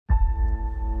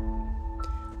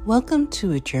Welcome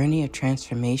to a journey of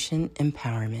transformation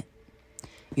empowerment.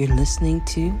 You're listening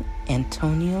to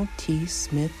Antonio T.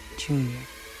 Smith Jr.,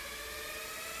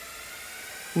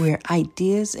 where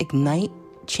ideas ignite,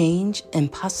 change,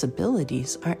 and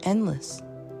possibilities are endless.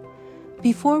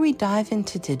 Before we dive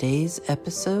into today's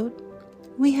episode,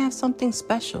 we have something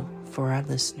special for our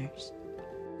listeners.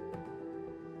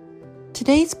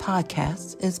 Today's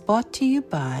podcast is brought to you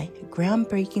by a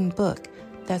groundbreaking book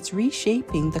that's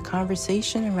reshaping the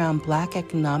conversation around Black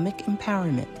economic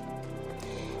empowerment.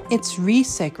 It's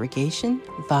Resegregation,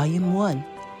 Volume 1,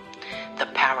 The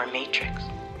Power Matrix,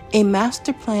 a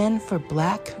master plan for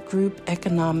Black group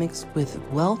economics with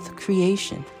wealth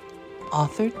creation,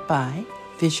 authored by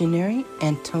visionary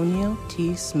Antonio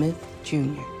T. Smith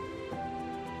Jr.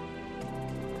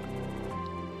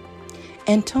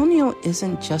 Antonio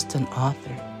isn't just an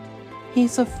author.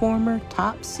 He's a former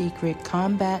top-secret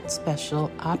combat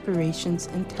special operations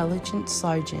intelligence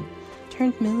sergeant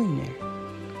turned millionaire.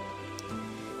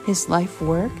 His life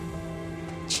work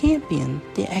championed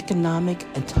the economic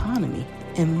autonomy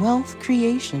and wealth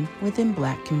creation within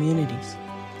Black communities.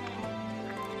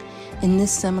 In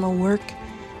this seminal work,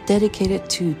 dedicated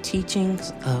to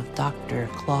teachings of Dr.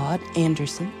 Claude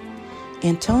Anderson,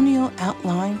 Antonio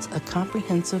outlines a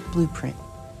comprehensive blueprint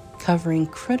covering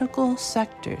critical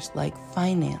sectors like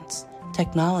finance,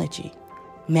 technology,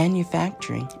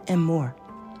 manufacturing, and more.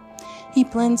 He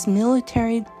blends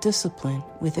military discipline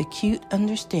with acute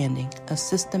understanding of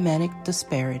systematic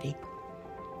disparity.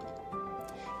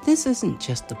 This isn't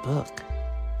just a book.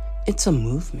 It's a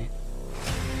movement,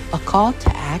 a call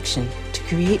to action to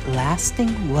create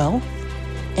lasting wealth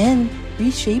and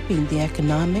reshaping the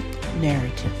economic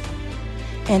narrative.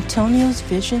 Antonio's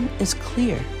vision is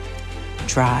clear.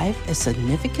 Drive a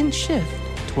significant shift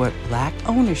toward Black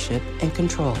ownership and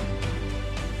control.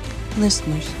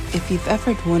 Listeners, if you've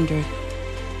ever wondered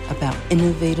about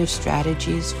innovative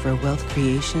strategies for wealth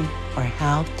creation or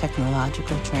how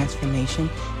technological transformation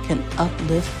can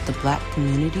uplift the Black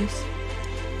communities,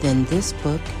 then this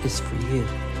book is for you.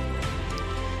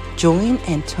 Join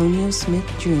Antonio Smith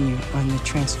Jr. on the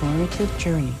transformative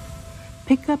journey.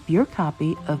 Pick up your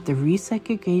copy of the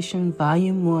Resegregation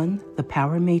Volume 1, The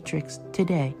Power Matrix,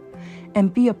 today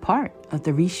and be a part of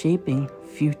the reshaping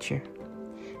future.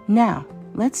 Now,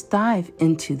 let's dive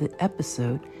into the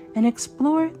episode and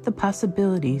explore the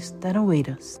possibilities that await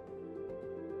us.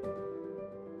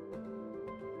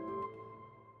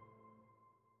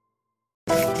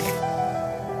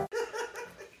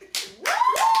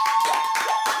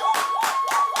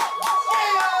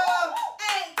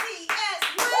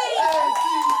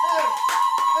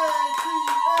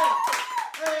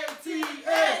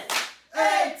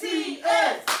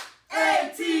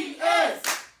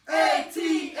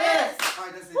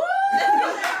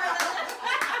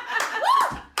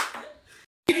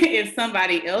 If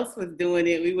somebody else was doing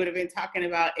it, we would have been talking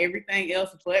about everything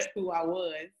else but who I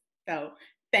was. So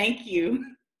thank you.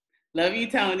 Love you,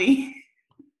 Tony.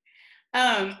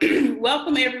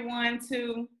 Welcome everyone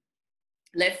to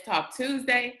Let's Talk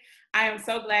Tuesday. I am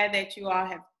so glad that you all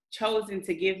have chosen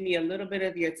to give me a little bit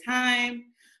of your time.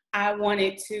 I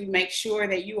wanted to make sure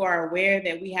that you are aware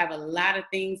that we have a lot of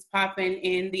things popping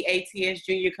in the ATS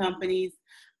Junior companies.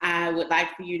 I would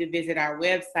like for you to visit our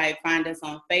website, find us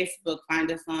on Facebook,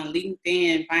 find us on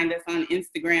LinkedIn, find us on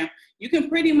Instagram. You can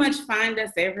pretty much find us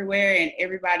everywhere, and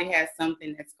everybody has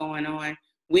something that's going on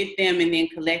with them, and then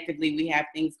collectively we have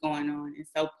things going on. And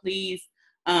so please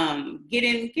get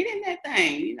in that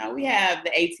thing. You know, we have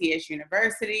the ATS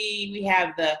University, we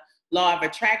have the Law of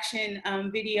Attraction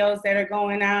videos that are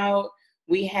going out.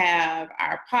 We have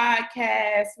our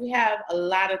podcast. We have a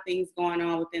lot of things going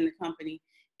on within the company.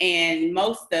 And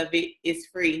most of it is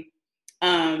free.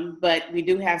 But we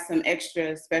do have some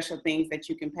extra special things that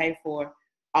you can pay for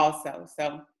also.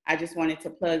 So I just wanted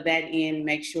to plug that in,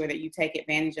 make sure that you take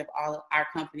advantage of all our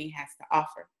company has to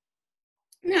offer.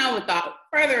 Now, without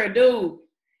further ado,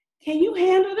 can you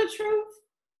handle the truth?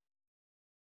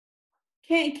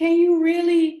 Can you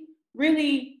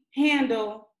really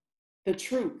handle the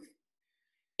truth?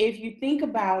 If you think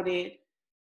about it,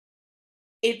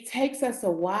 it takes us a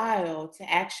while to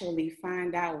actually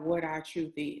find out what our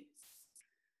truth is.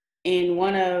 In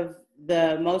one of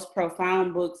the most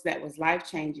profound books that was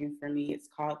life-changing for me, it's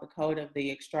called The Code of the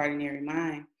Extraordinary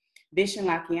Mind. Vishen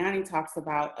Lakhiani talks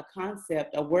about a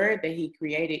concept, a word that he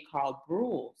created called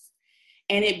rules.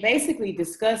 And it basically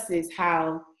discusses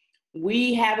how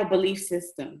we have a belief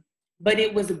system, but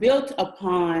it was built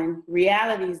upon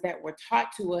realities that were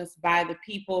taught to us by the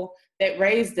people that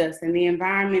raised us and the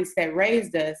environments that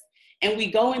raised us. And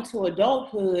we go into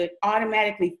adulthood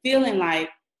automatically feeling like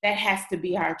that has to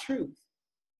be our truth.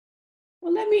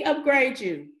 Well, let me upgrade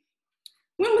you.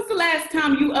 When was the last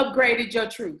time you upgraded your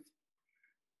truth?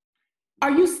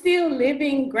 Are you still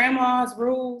living grandma's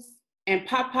rules and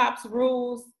pop-pop's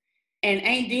rules and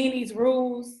Aunt Deanie's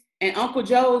rules and Uncle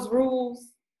Joe's rules?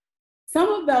 Some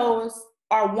of those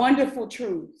are wonderful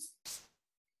truths,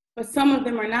 but some of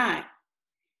them are not.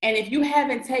 And if you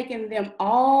haven't taken them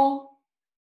all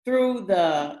through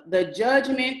the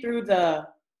judgment, through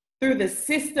the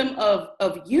system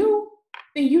of you,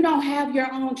 then you don't have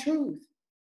your own truth.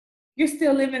 You're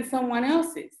still living someone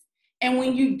else's. And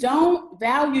when you don't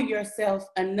value yourself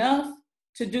enough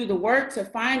to do the work to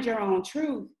find your own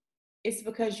truth, it's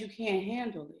because you can't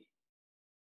handle it.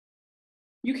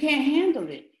 You can't handle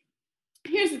it.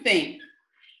 Here's the thing.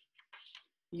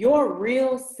 Your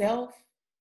real self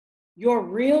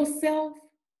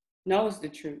knows the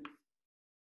truth.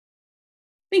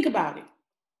 Think about it.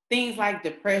 Things like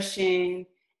depression,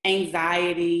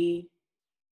 anxiety,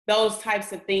 those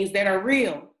types of things that are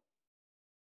real.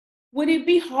 Would it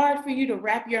be hard for you to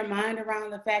wrap your mind around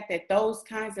the fact that those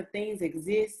kinds of things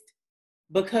exist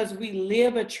because we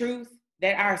live a truth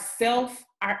that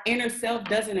our inner self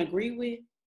doesn't agree with?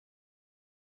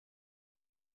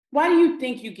 Why do you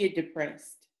think you get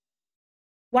depressed?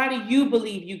 Why do you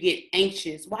believe you get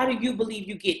anxious? Why do you believe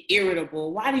you get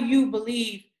irritable? Why do you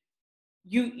believe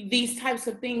these types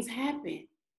of things happen?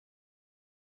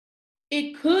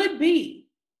 It could be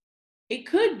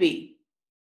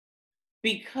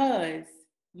because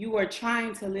you are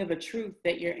trying to live a truth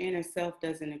that your inner self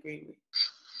doesn't agree with.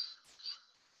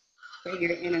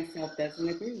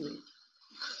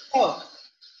 So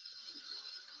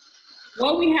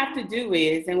what we have to do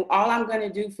is, and all I'm going to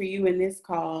do for you in this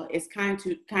call is kind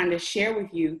of share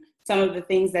with you some of the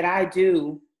things that I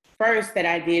do first that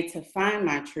I did to find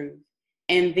my truth,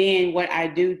 and then what I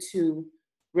do to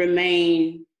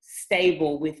remain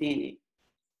stable within it.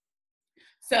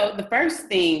 So the first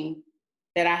thing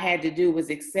that I had to do was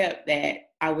accept that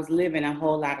I was living a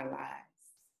whole lot of lies.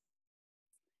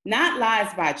 Not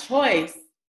lies by choice,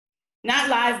 not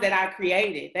lies that I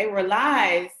created. They were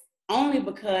lies only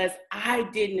because I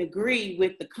didn't agree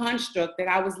with the construct that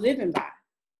I was living by.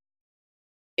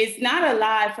 It's not a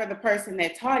lie for the person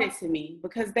that taught it to me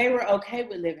because they were okay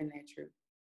with living that truth.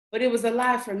 But it was a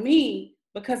lie for me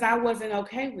because I wasn't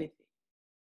okay with it.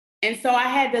 And so I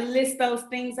had to list those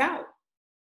things out.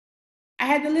 I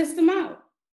had to list them out.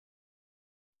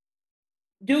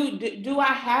 Do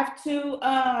I have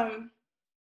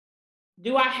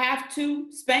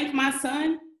to spank my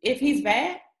son if he's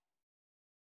bad?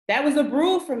 That was a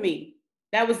rule for me.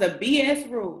 That was a BS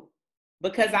rule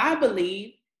because I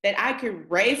believe that I could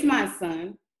raise my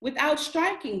son without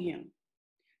striking him.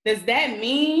 Does that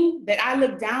mean that I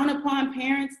look down upon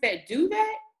parents that do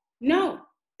that? No,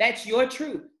 that's your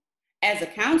truth. As a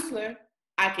counselor,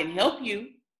 I can help you.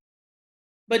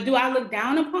 But do I look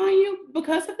down upon you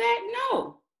because of that?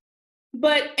 No.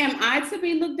 But am I to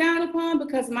be looked down upon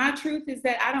because my truth is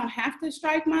that I don't have to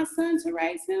strike my son to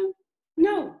raise him?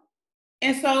 No.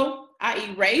 And so I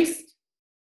erased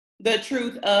the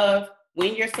truth of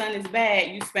when your son is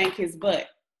bad, you spank his butt.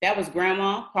 That was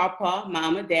grandma, papa,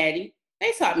 mama, daddy.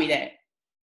 They taught me that.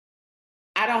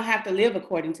 I don't have to live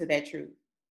according to that truth.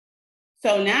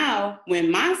 So now when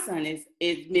my son is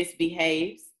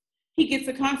misbehaves, he gets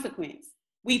a consequence.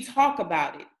 We talk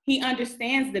about it. He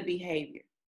understands the behavior.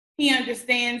 He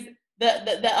understands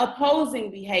the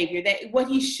opposing behavior, that what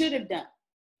he should have done.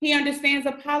 He understands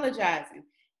apologizing.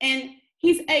 And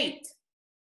he's 8.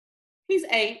 He's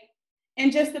 8.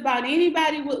 And just about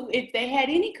anybody, if they had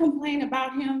any complaint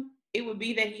about him, it would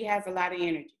be that he has a lot of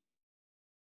energy.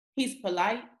 He's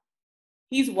polite.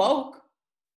 He's woke.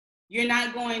 You're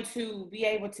not going to be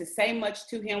able to say much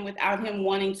to him without him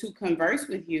wanting to converse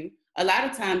with you. A lot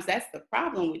of times that's the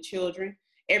problem with children.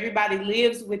 Everybody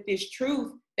lives with this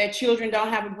truth that children don't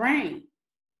have a brain.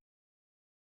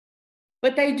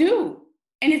 But they do.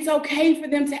 And it's okay for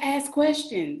them to ask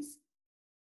questions.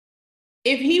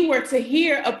 If he were to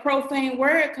hear a profane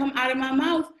word come out of my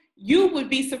mouth, you would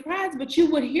be surprised, but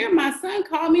you would hear my son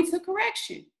call me to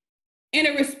correction in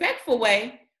a respectful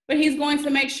way. But he's going to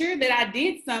make sure that I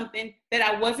did something that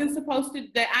I wasn't supposed to,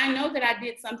 that I know that I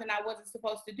did something I wasn't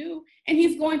supposed to do. And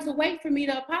he's going to wait for me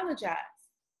to apologize.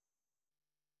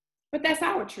 But that's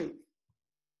our truth.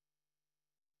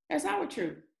 That's our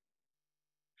truth.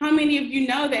 How many of you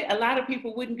know that a lot of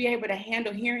people wouldn't be able to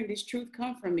handle hearing this truth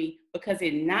come from me because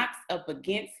it knocks up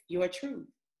against your truth?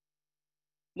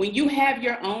 When you have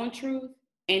your own truth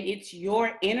and it's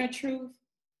your inner truth,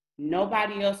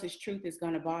 nobody else's truth is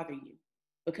going to bother you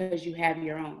because you have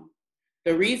your own.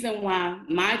 The reason why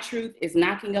my truth is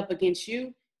knocking up against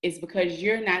you is because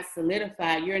you're not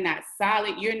solidified, you're not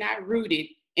solid, you're not rooted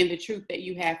in the truth that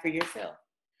you have for yourself.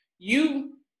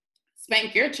 You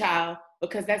spank your child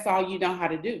because that's all you know how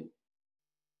to do.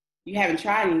 You haven't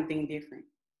tried anything different.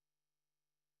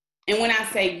 And when I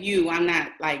say you, I'm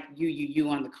not like you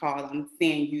on the call. I'm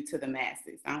saying you to the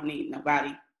masses. I don't need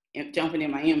nobody jumping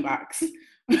in my inbox.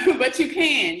 But you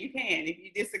can. If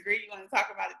you disagree, you want to talk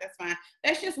about it, that's fine.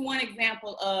 That's just one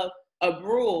example of a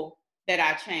rule that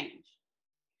I changed.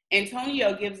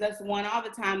 Antonio gives us one all the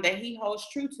time that he holds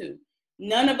true to.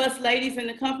 None of us ladies in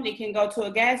the company can go to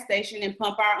a gas station and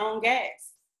pump our own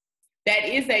gas. That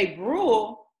is a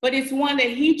rule, but it's one that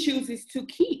he chooses to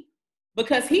keep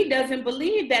because he doesn't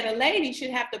believe that a lady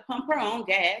should have to pump her own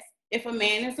gas if a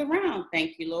man is around.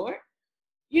 Thank you, Lord.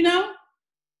 You know,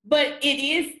 but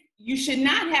you should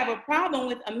not have a problem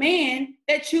with a man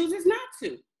that chooses not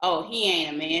to. Oh, he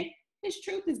ain't a man. His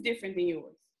truth is different than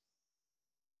yours.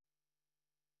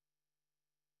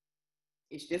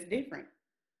 It's just different.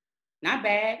 Not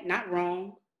bad, not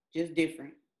wrong, just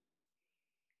different.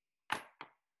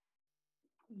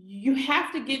 You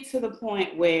have to get to the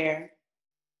point where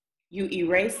you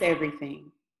erase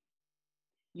everything.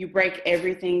 You break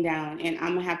everything down. And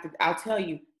I'll tell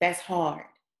you, that's hard.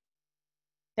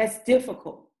 That's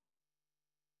difficult.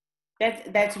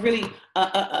 That's really,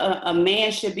 a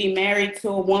man should be married to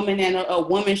a woman and a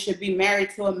woman should be married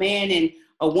to a man, and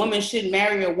a woman should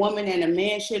marry a woman and a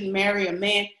man shouldn't marry a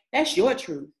man. That's your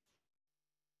truth.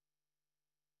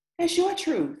 That's your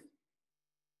truth.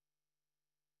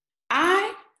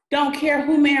 I don't care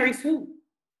who marries who.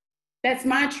 That's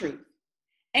my truth.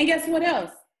 And guess what else?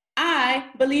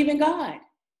 I believe in God.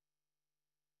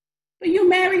 But you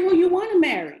marry who you want to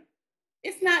marry.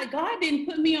 It's not, God didn't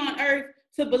put me on earth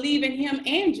to believe in him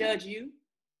and judge you.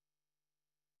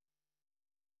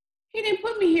 He didn't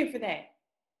put me here for that.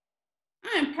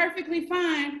 I am perfectly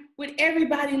fine with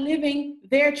everybody living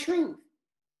their truth.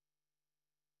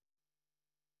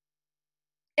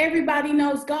 Everybody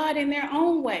knows God in their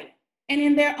own way and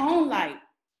in their own light.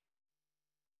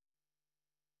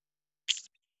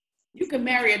 You can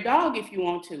marry a dog if you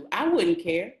want to. I wouldn't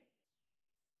care.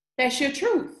 That's your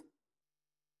truth.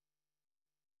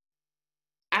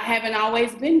 I haven't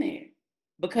always been there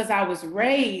because I was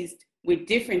raised with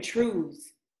different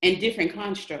truths and different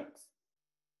constructs.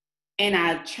 And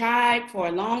I tried for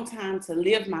a long time to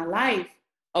live my life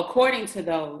according to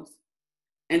those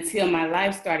until my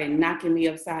life started knocking me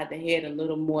upside the head a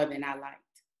little more than I liked.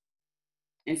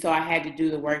 And so I had to do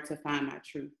the work to find my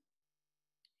truth.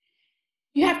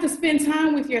 You have to spend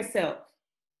time with yourself.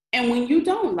 And when you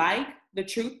don't like the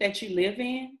truth that you live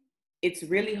in, it's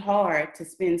really hard to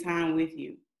spend time with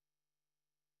you.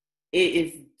 It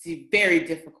is very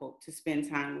difficult to spend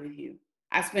time with you.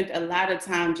 I spent a lot of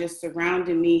time just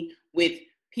surrounding me with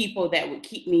people that would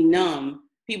keep me numb,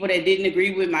 people that didn't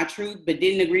agree with my truth, but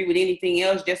didn't agree with anything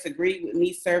else, just agreed with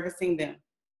me servicing them.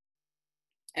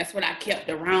 That's what I kept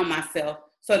around myself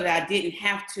so that I didn't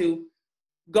have to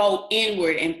go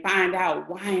inward and find out,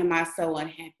 why am I so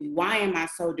unhappy? Why am I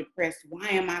so depressed? Why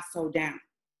am I so down?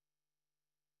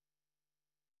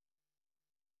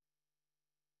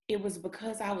 It was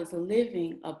because I was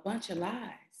living a bunch of lies.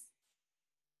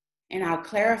 And I'll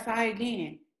clarify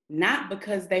again, not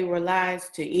because they were lies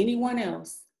to anyone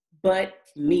else but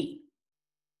me.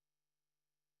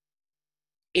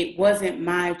 It wasn't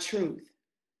my truth.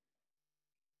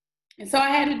 And so I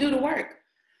had to do the work.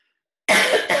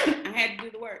 I had to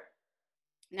do the work.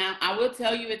 Now, I will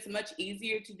tell you, it's much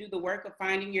easier to do the work of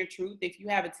finding your truth if you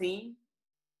have a team.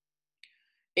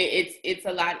 It's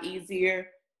a lot easier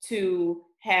to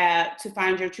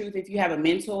find your truth if you have a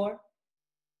mentor.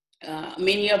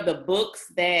 Many of the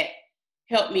books that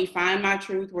helped me find my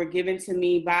truth were given to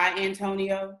me by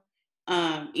Antonio,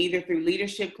 either through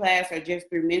leadership class or just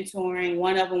through mentoring.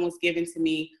 One of them was given to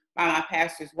me by my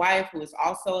pastor's wife, who is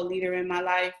also a leader in my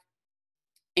life.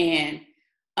 And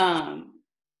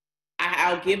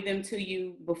I'll give them to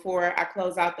you before I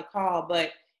close out the call,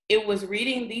 but it was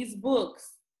reading these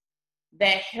books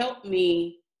that helped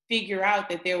me figure out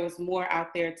that there was more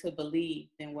out there to believe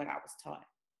than what I was taught.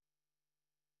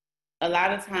 A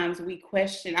lot of times we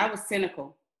question. I was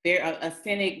cynical. A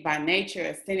cynic by nature,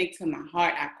 a cynic to my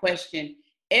heart. I questioned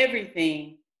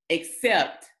everything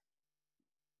except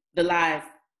the lies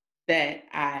that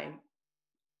I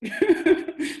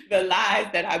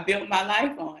built my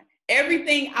life on.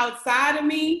 Everything outside of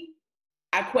me,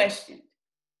 I questioned.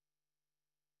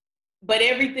 But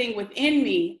everything within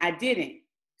me, I didn't.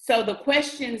 So the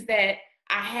questions that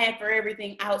I had for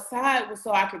everything outside was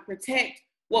so I could protect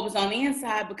what was on the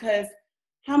inside, because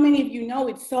how many of you know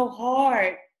it's so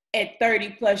hard at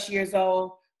 30 plus years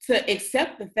old to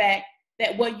accept the fact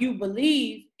that what you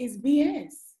believe is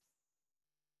BS.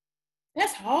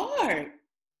 That's hard.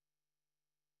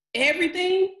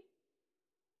 Everything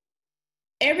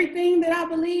that I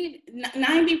believe,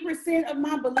 90% of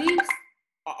my beliefs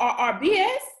are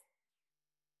BS.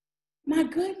 My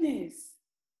goodness.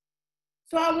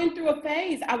 So I went through a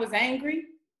phase. I was angry.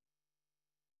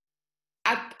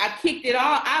 I kicked it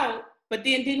all out, but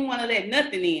then didn't want to let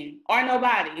nothing in or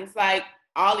nobody. It's like,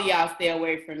 all of y'all stay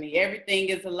away from me. Everything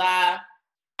is a lie.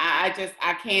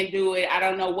 I can't do it. I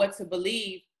don't know what to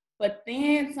believe. But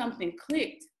then something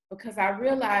clicked because I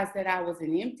realized that I was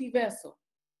an empty vessel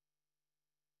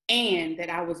and that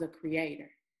I was a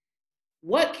creator.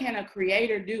 What can a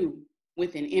creator do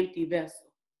with an empty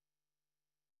vessel?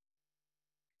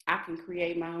 I can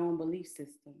create my own belief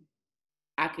system.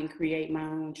 I can create my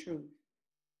own truth.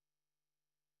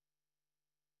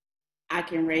 I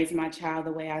can raise my child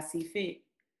the way I see fit.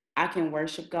 I can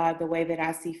worship God the way that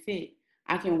I see fit.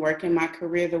 I can work in my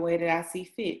career the way that I see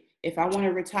fit. If I want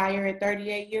to retire at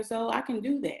 38 years old, I can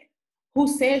do that. Who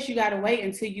says you got to wait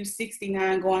until you're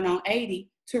 69 going on 80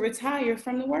 to retire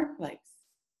from the workplace?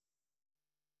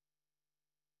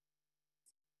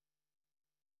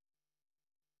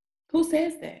 Who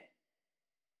says that?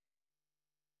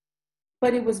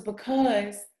 But it was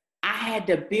because I had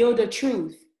to build a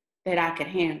truth that I could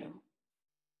handle.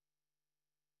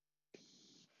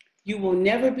 You will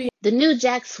never be. The New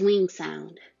Jack Swing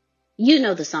sound. You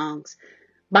know the songs.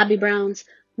 Bobby Brown's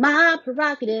My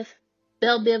Prerogative,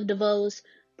 Belle Biv DeVoe's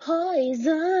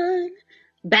Poison,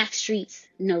 Backstreet's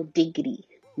No Diggity,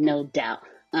 No Doubt.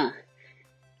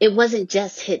 It wasn't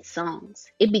just hit songs.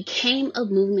 It became a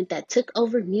movement that took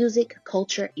over music,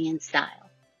 culture, and style.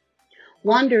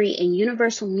 Wandery and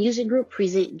Universal Music Group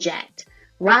present Jacked,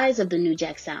 Rise of the New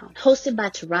Jack Sound, hosted by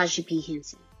Taraji P.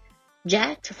 Henson.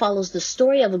 Jacked follows the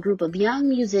story of a group of young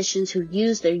musicians who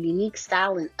use their unique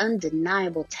style and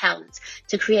undeniable talents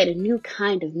to create a new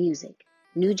kind of music,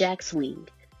 New Jack Swing.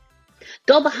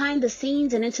 Go behind the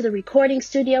scenes and into the recording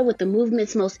studio with the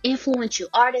movement's most influential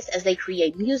artists as they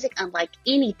create music unlike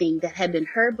anything that had been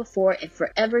heard before and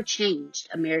forever changed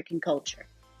American culture.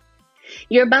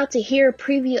 You're about to hear a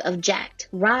preview of Jacked,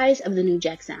 Rise of the New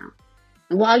Jack Sound.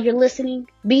 And while you're listening,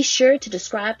 be sure to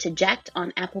subscribe to Jacked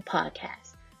on Apple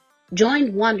Podcasts.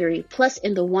 Join Wandery Plus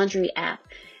in the Wandery app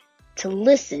to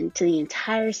listen to the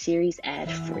entire series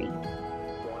ad-free.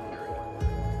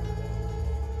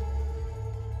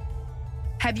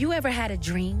 Have you ever had a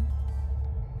dream?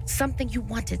 Something you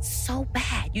wanted so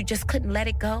bad you just couldn't let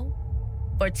it go?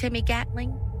 For Timmy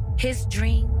Gatling, his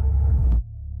dream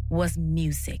was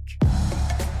music.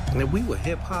 And we were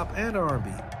hip-hop and R&B.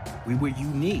 We were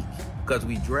unique because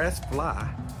we dressed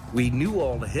fly. We knew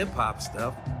all the hip-hop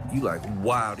stuff. You like,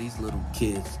 wow, these little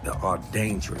kids are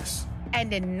dangerous.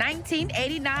 And in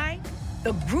 1989,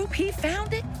 the group he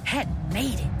founded had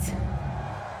made it.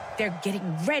 They're getting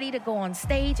ready to go on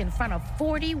stage in front of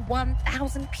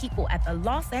 41,000 people at the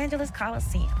Los Angeles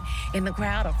Coliseum. In the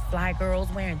crowd are fly girls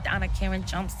wearing Donna Karan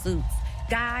jumpsuits,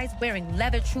 guys wearing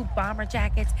leather troop bomber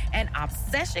jackets, and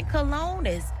Obsession cologne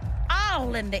is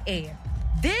all in the air.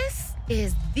 This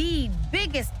is the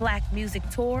biggest black music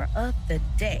tour of the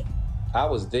day. I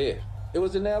was there. It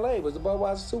was in L.A. It was the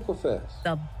Budweiser Superfest.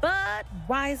 The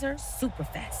Budweiser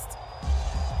Superfest.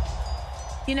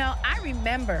 You know, I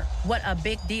remember what a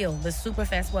big deal the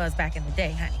Superfest was back in the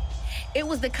day, honey. It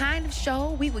was the kind of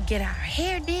show we would get our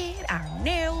hair did, our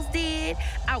nails did,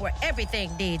 our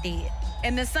everything did.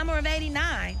 In the summer of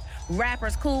 '89,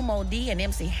 rappers Kool Moe Dee and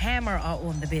MC Hammer are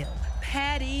on the bill.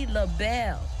 Patti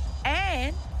LaBelle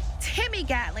and Timmy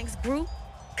Gatling's group,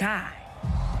 Guy.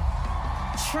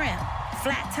 Trim,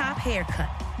 flat top haircut,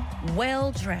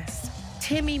 well-dressed.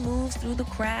 Timmy moves through the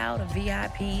crowd of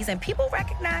VIPs and people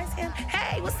recognize him.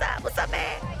 Hey, what's up,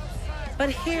 man? But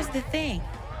here's the thing.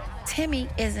 Timmy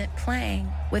isn't playing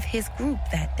with his group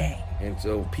that day. And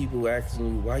so people asking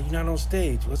you, why you not on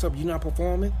stage? What's up, you not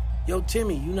performing? Yo,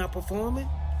 Timmy, you not performing?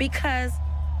 Because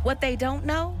what they don't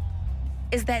know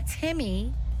is that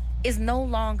Timmy is no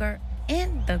longer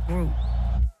in the group.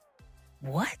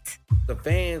 What? The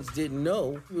fans didn't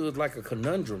know. It was like a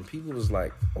conundrum. People was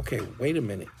like, okay, wait a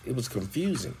minute. It was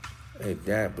confusing. And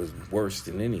that was worse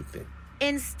than anything.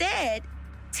 Instead,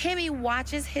 Timmy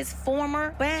watches his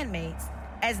former bandmates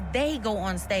as they go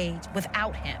on stage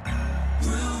without him.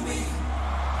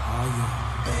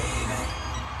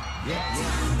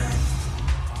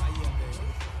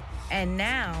 And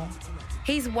now,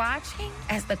 he's watching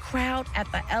as the crowd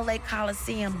at the LA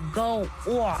Coliseum go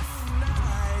off.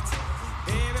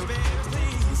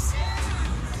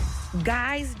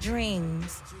 Guy's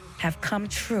dreams have come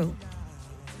true.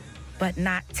 but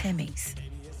not Timmy's.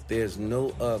 There's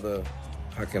no other,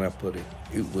 how can I put it?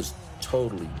 It was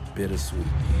totally bittersweet.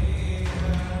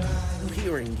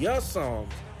 Hearing your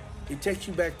songs, it takes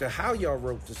you back to how y'all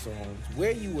wrote the songs,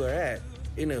 where you were at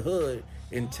in the hood,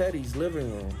 in Teddy's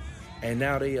living room, and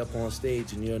now they up on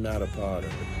stage and you're not a part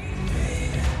of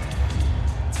it.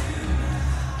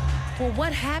 Well,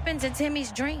 what happened to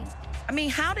Timmy's dream? I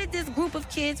mean, how did this group of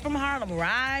kids from Harlem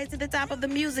rise to the top of the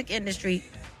music industry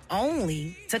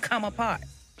only to come apart?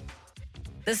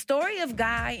 The story of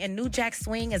Guy and New Jack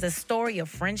Swing is a story of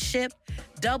friendship,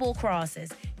 double crosses,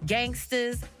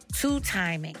 gangsters,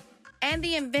 two-timing, and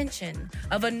the invention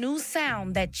of a new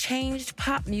sound that changed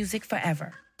pop music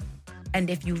forever. And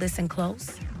if you listen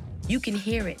close, you can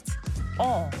hear it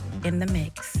all in the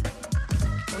mix.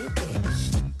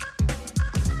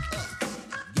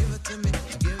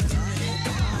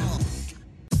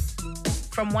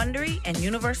 From Wondery and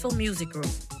Universal Music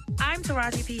Group, I'm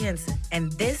Taraji P. Henson,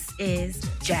 and this is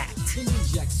Jacked.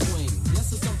 Jack Swing.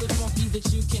 Yes, it's something funky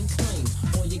that you can claim.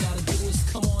 All you gotta do is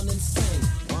come on and sing.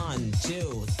 1,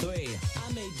 2, 3.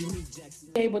 I made the new Jack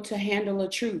Swing. Able to handle a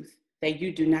truth that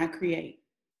you do not create.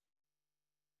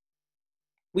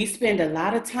 We spend a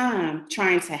lot of time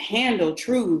trying to handle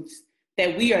truths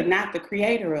that we are not the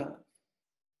creator of.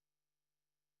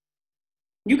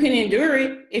 You can endure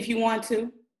it if you want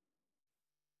to.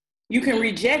 You can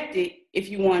reject it if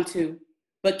you want to,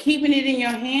 but keeping it in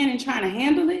your hand and trying to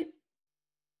handle it,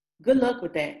 good luck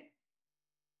with that.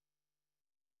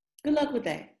 Good luck with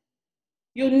that.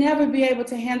 You'll never be able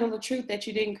to handle a truth that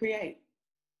you didn't create.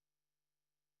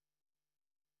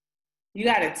 You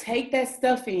got to take that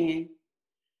stuff in,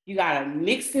 you got to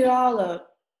mix it all up,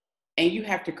 and you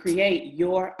have to create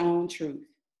your own truth.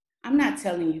 I'm not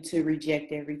telling you to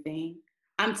reject everything.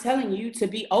 I'm telling you to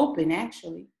be open,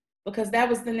 actually. Because that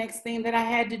was the next thing that I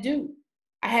had to do.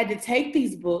 I had to take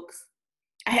these books,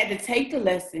 I had to take the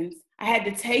lessons, I had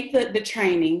to take the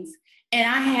trainings, and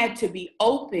I had to be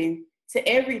open to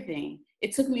everything.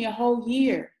 It took me a whole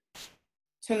year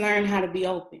to learn how to be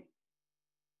open.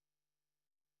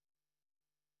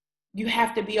 You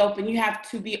have to be open. You have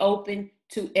to be open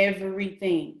to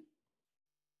everything.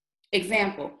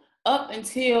 Example, up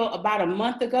until about a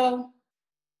month ago,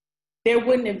 there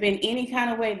wouldn't have been any kind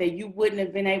of way that you wouldn't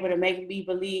have been able to make me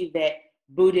believe that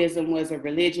Buddhism was a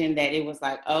religion, that it was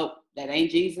like, oh, that ain't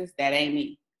Jesus, that ain't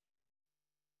me.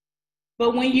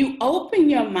 But when you open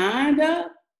your mind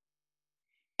up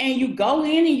and you go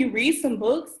in and you read some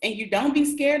books and you don't be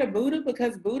scared of Buddha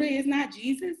because Buddha is not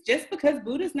Jesus, just because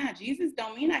Buddha's not Jesus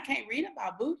don't mean I can't read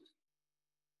about Buddha.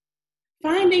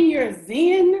 Finding your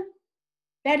Zen,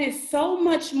 that is so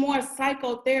much more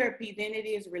psychotherapy than it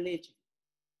is religion.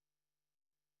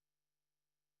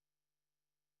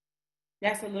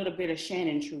 That's a little bit of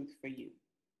Shannon truth for you.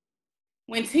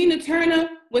 When Tina Turner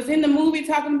was in the movie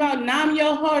talking about Nam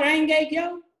Myoho Renge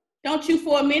Kyo, don't you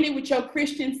for a minute with your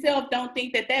Christian self don't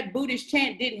think that that Buddhist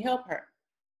chant didn't help her.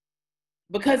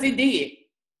 Because it did.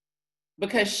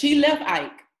 Because she left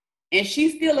Ike and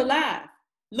she's still alive,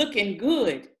 looking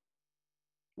good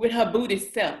with her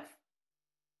Buddhist self.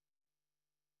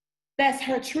 That's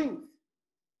her truth.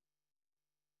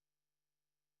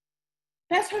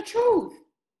 That's her truth.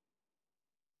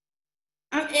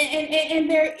 And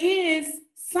there is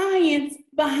science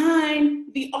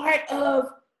behind the art of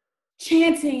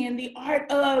chanting and the art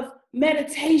of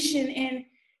meditation, and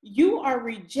you are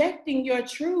rejecting your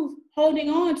truth, holding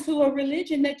on to a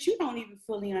religion that you don't even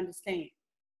fully understand.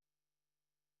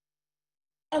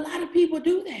 A lot of people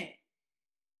do that.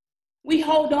 We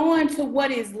hold on to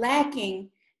what is lacking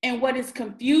and what is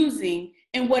confusing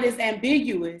and what is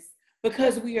ambiguous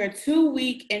because we are too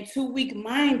weak and too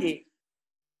weak-minded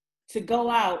to go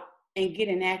out and get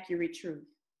an accurate truth.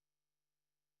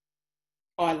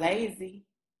 Or lazy.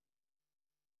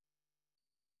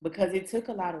 Because it took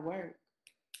a lot of work.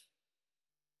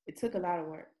 It took a lot of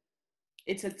work.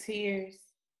 It took tears.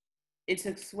 It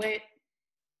took sweat.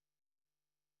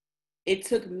 It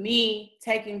took me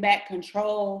taking back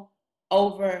control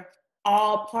over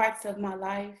all parts of my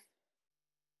life.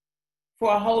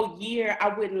 For a whole year,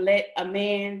 I wouldn't let a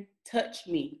man touch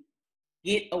me,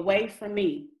 get away from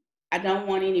me. I don't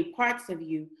want any parts of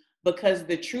you, because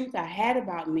the truth I had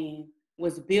about men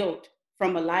was built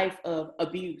from a life of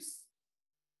abuse,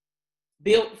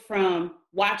 built from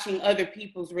watching other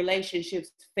people's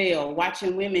relationships fail,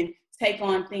 watching women take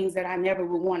on things that I never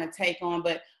would want to take on,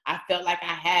 but I felt like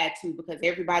I had to because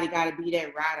everybody got to be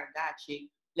that ride or die chick.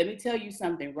 Let me tell you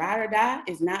something, ride or die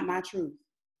is not my truth.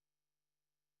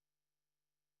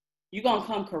 You're going to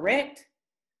come correct.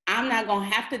 I'm not going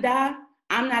to have to die.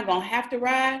 I'm not going to have to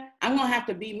ride. I'm going to have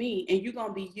to be me, and you're going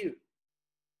to be you.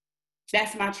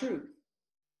 That's my truth.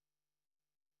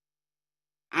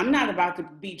 I'm not about to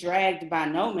be dragged by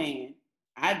no man.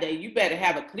 You better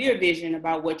have a clear vision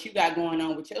about what you got going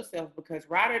on with yourself, because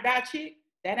ride or die chick,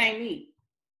 that ain't me.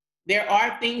 There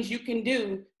are things you can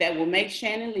do that will make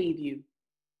Shannon leave you.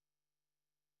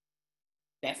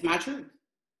 That's my truth.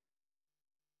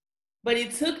 But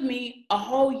it took me a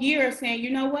whole year of saying, you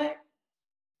know what?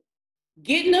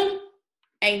 Getting them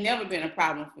ain't never been a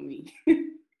problem for me.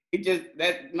 It just,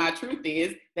 that my truth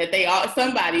is that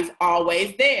somebody's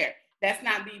always there. That's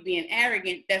not me being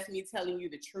arrogant. That's me telling you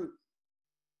the truth.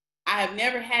 I have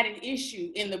never had an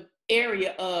issue in the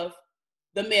area of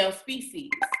the male species.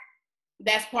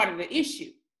 That's part of the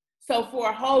issue. So for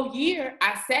a whole year,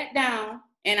 I sat down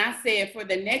and I said, for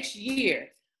the next year,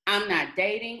 I'm not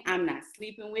dating, I'm not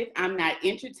sleeping with, I'm not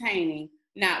entertaining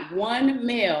not one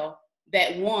male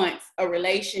that wants a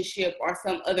relationship or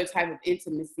some other type of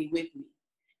intimacy with me.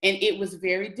 And it was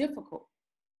very difficult.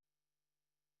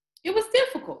 It was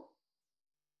difficult.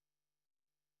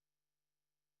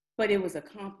 But it was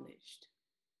accomplished.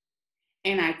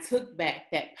 And I took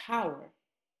back that power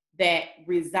that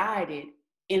resided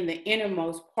in the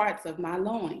innermost parts of my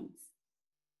loins.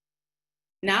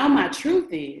 Now my truth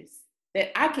is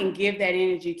that I can give that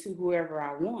energy to whoever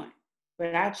I want,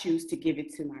 but I choose to give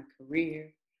it to my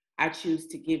career. I choose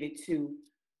to give it to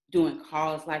doing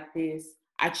calls like this.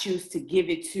 I choose to give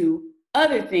it to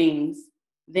other things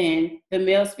than the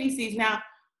male species. Now, it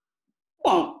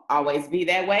won't always be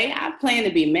that way. I plan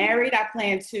to be married. I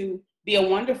plan to be a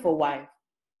wonderful wife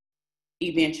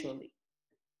eventually.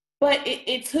 But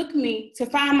it took me to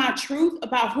find my truth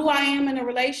about who I am in a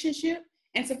relationship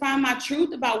and to find my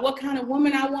truth about what kind of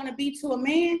woman I want to be to a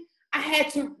man. I had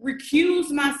to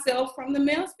recuse myself from the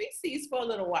male species for a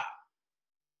little while.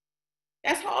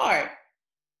 That's hard,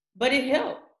 but it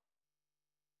helped.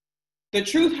 The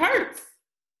truth hurts,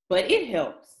 but it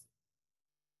helps.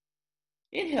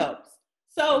 It helps.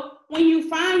 So when you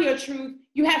find your truth,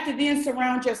 you have to then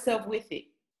surround yourself with it.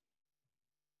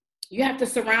 You have to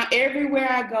surround, everywhere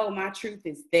I go, my truth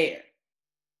is there.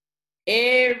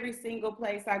 Every single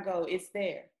place I go, it's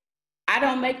there. I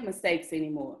don't make mistakes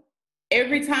anymore.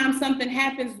 Every time something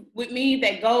happens with me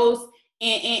that goes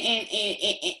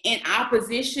in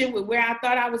opposition with where I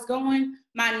thought I was going,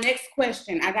 my next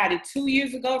question, I got it 2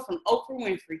 years ago from Oprah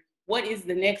Winfrey. What is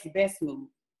the next best move?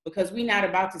 Because we're not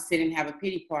about to sit and have a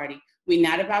pity party. We're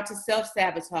not about to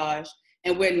self-sabotage,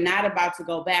 and we're not about to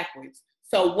go backwards.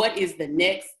 So what is the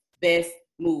next best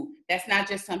move? That's not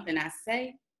just something I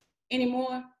say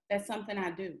anymore. That's something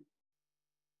I do.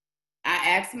 I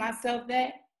ask myself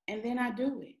that, and then I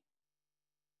do it.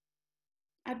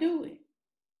 I do it.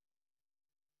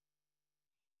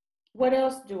 What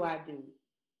else do I do?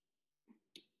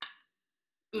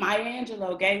 Maya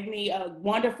Angelou gave me a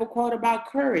wonderful quote about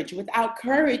courage. Without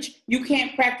courage, you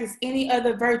can't practice any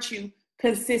other virtue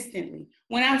consistently.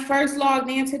 When I first logged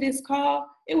into this call,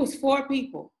 it was 4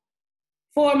 people.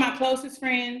 4 of my closest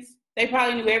friends. They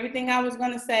probably knew everything I was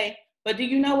going to say. But do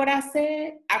you know what I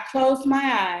said? I closed my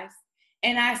eyes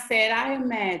and I said, I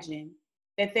imagine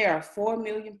that there are 4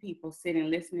 million people sitting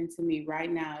listening to me right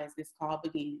now as this call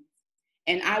begins.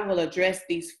 And I will address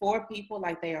these 4 people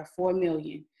like they are 4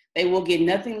 million. They will get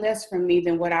nothing less from me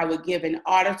than what I would give an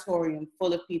auditorium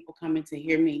full of people coming to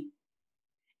hear me.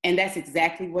 And that's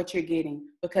exactly what you're getting,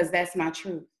 because that's my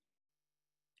truth.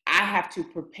 I have to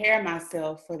prepare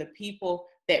myself for the people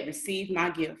that receive my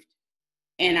gift.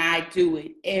 And I do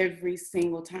it every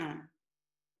single time.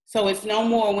 So it's no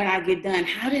more when I get done,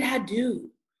 how did I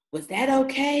do? Was that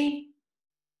okay?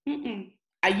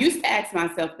 I used to ask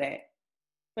myself that,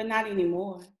 but not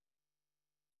anymore.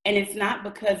 And it's not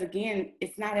because, again,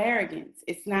 it's not arrogance.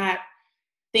 It's not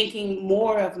thinking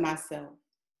more of myself.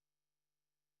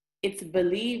 It's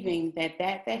believing that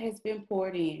that has been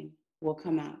poured in will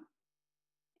come out.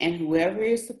 And whoever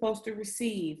is supposed to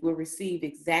receive will receive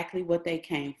exactly what they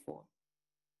came for.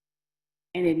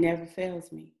 And it never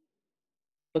fails me,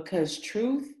 because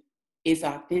truth is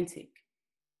authentic.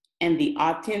 And the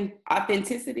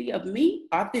authenticity of me,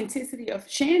 authenticity of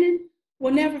Shannon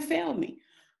will never fail me.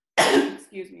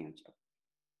 Excuse me, I'm joking.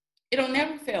 It'll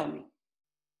never fail me.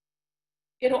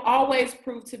 It'll always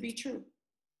prove to be true.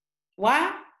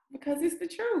 Why? Because it's the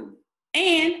truth.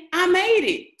 And I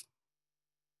made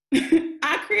it.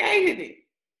 I created it.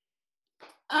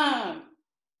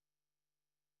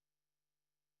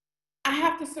 I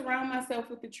have to surround myself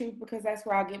with the truth, because that's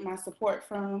where I get my support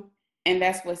from. And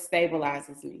that's what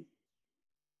stabilizes me.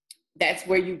 That's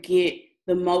where you get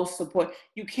the most support.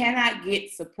 You cannot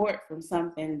get support from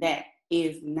something that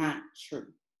is not true.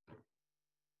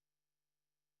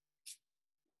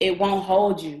 It won't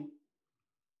hold you.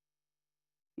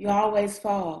 You always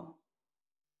fall.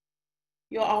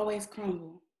 You'll always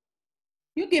crumble.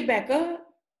 You get back up.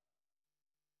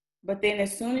 But then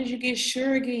as soon as you get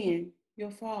sure again, you'll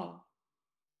fall.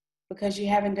 Because you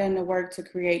haven't done the work to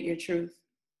create your truth.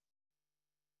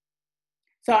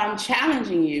 So I'm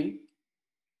challenging you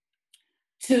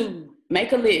to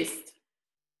make a list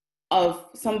of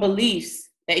some beliefs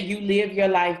that you live your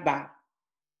life by.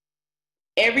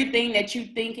 Everything that you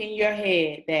think in your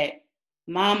head that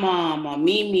my mom or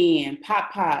Mimi and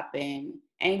Pop and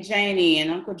Aunt Janie and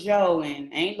Uncle Joe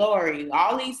and Aunt Lori,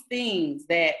 all these things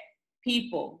that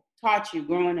people taught you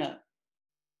growing up.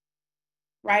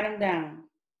 Write them down.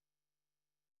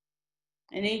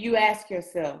 And then you ask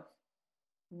yourself,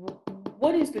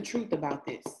 what is the truth about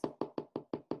this?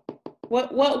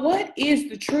 What is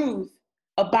the truth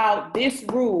about this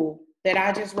rule that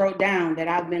I just wrote down that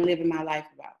I've been living my life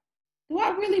about? Do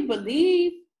I really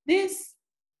believe this?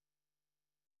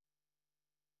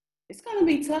 It's going to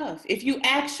be tough. If you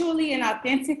actually and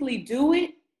authentically do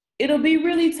it, it'll be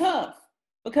really tough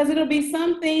because it'll be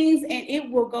some things and it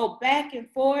will go back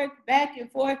and forth,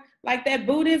 like that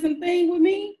Buddhism thing with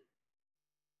me.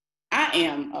 I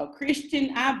am a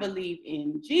Christian. I believe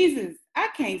in Jesus. I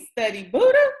can't study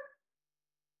Buddha.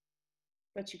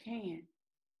 But you can.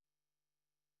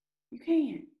 You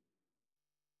can.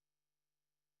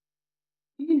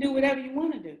 You can do whatever you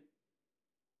want to do.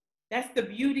 That's the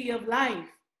beauty of life.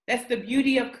 That's the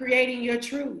beauty of creating your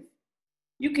truth.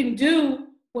 You can do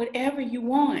whatever you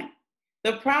want.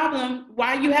 The problem,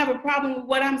 why you have a problem with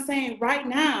what I'm saying right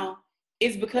now,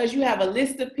 is because you have a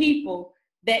list of people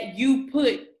that you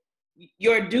put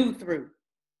your due through.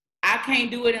 I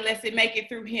can't do it unless it make it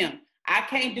through him. I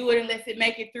can't do it unless it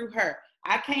make it through her.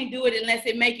 I can't do it unless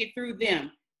it make it through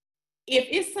them. If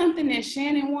it's something that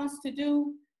Shannon wants to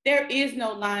do, there is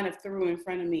no line of through in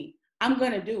front of me. I'm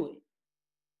going to do it.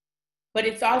 But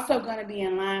it's also going to be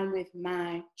in line with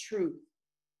my truth.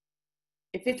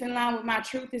 If it's in line with my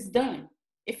truth, it's done.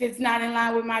 If it's not in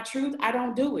line with my truth, I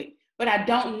don't do it. But I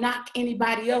don't knock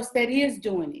anybody else that is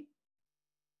doing it.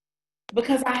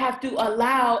 Because I have to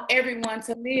allow everyone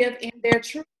to live in their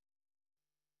truth.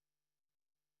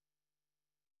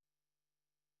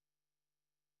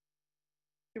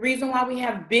 The reason why we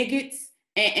have bigots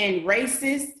and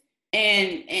racists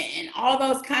and all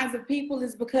those kinds of people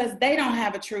is because they don't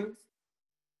have a truth.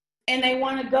 And they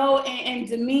want to go and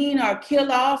demean or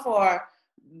kill off or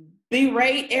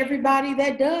berate everybody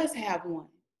that does have one.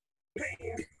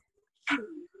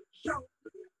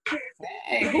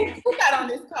 Hey, who got on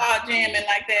this call jamming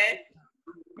like that?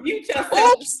 Mute yourself before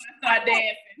I start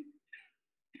dancing.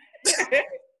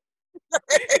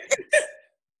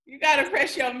 You got to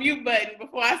press your mute button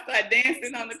before I start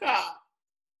dancing on the call.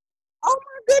 Oh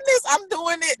my goodness, I'm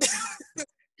doing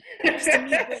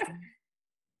it.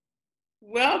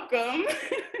 Welcome.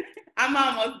 I'm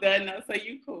almost done though, so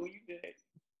you cool, you good.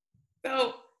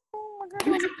 So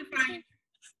you have to find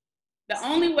the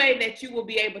only way that you will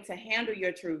be able to handle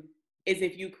your truth is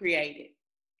if you create it.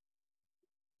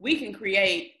 We can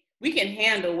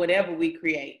handle whatever we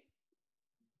create.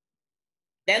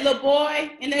 That little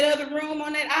boy in that other room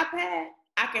on that iPad,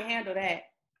 I can handle that.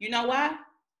 You know why?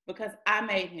 Because I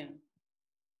made him.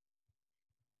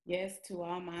 Yes, to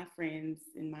all my friends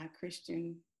and my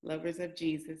Christian lovers of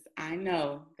Jesus, I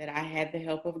know that I had the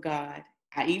help of God.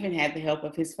 I even had the help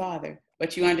of his Father.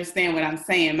 But you understand what I'm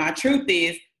saying. My truth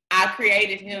is, I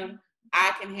created him.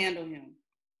 I can handle him.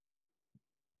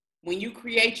 When you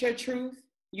create your truth,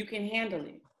 you can handle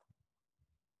it.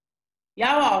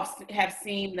 Y'all all have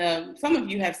seen some of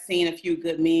you have seen A Few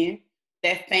Good Men,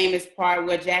 that famous part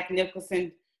where Jack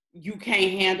Nicholson, you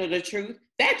can't handle the truth.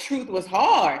 That truth was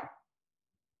hard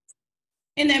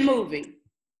in that movie.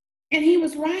 And he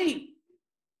was right.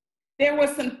 There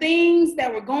were some things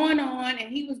that were going on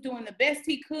and he was doing the best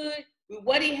he could with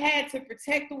what he had to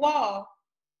protect the wall,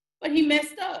 but he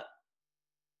messed up.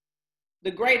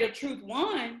 The greater truth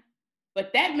won,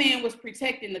 but that man was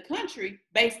protecting the country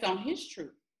based on his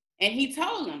truth. And he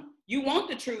told them, you want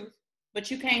the truth, but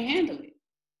you can't handle it.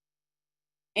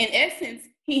 In essence,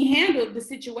 he handled the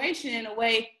situation in a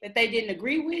way that they didn't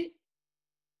agree with,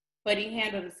 but he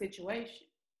handled the situation.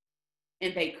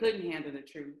 And they couldn't handle the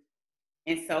truth.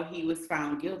 And so he was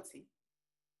found guilty.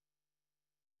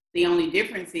 The only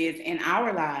difference is in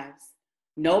our lives,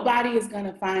 nobody is going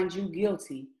to find you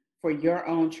guilty for your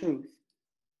own truth.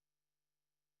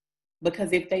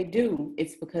 Because if they do,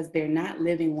 it's because they're not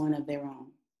living one of their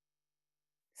own.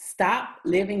 Stop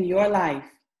living your life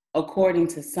according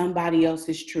to somebody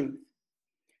else's truth.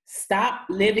 Stop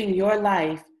living your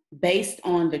life based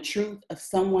on the truth of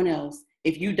someone else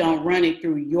if you don't run it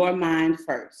through your mind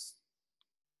first.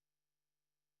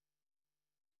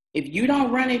 If you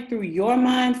don't run it through your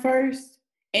mind first,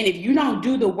 and if you don't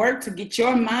do the work to get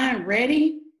your mind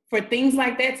ready for things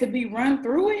like that to be run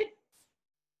through it,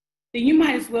 then you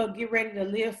might as well get ready to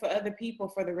live for other people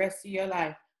for the rest of your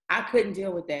life. I couldn't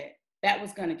deal with that. That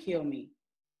was going to kill me.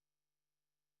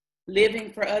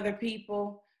 Living for other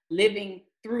people, living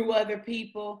through other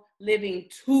people, living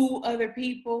to other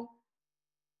people,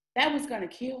 that was going to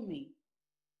kill me.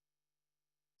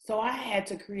 So I had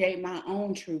to create my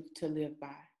own truth to live by.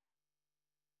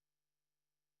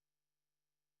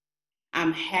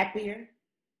 I'm happier.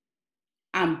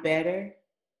 I'm better.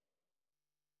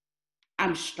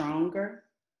 I'm stronger.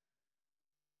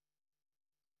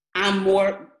 I'm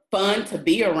more fun to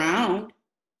be around.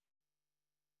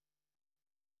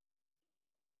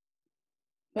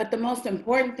 But the most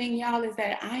important thing, y'all, is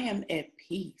that I am at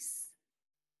peace.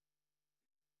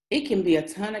 It can be a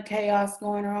ton of chaos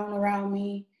going on around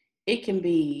me. It can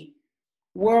be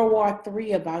World War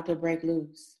III about to break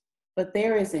loose. But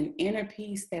there is an inner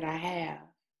peace that I have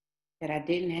that I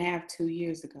didn't have 2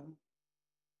 years ago.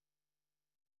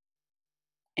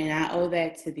 And I owe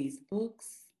that to these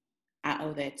books. I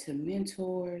owe that to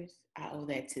mentors. I owe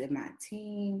that to my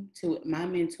team, to my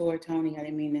mentor, Tony. I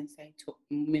didn't mean to say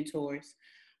mentors.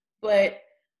 But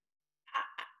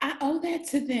I owe that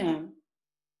to them.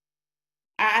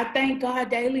 I thank God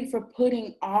daily for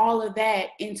putting all of that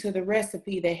into the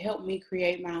recipe that helped me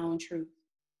create my own truth.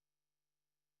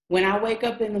 When I wake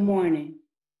up in the morning,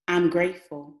 I'm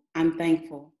grateful. I'm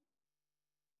thankful.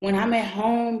 When I'm at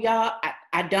home, y'all,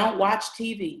 I don't watch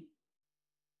TV.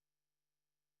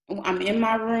 I'm in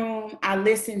my room. I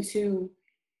listen to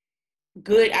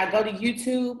I go to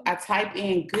YouTube. I type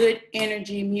in good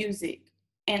energy music,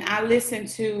 and I listen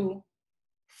to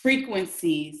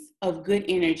frequencies of good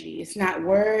energy. It's not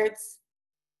words.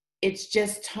 It's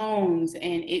just tones,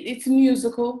 and it's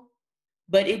musical,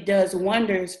 but it does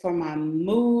wonders for my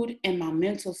mood and my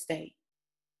mental state.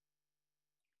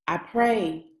 I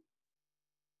pray,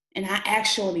 and I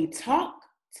actually talk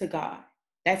to God.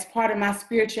 That's part of my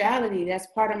spirituality. That's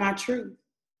part of my truth.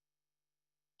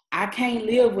 I can't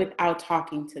live without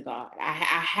talking to God. I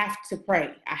have to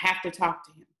pray. I have to talk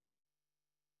to him.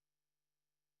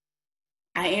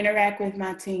 I interact with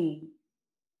my team.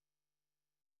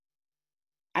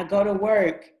 I go to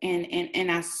work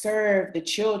and I serve the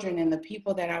children and the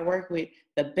people that I work with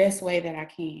the best way that I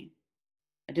can.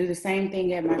 I do the same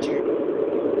thing at my church.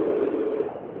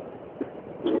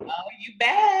 Oh, you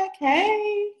back?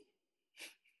 Hey.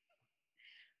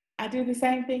 I do the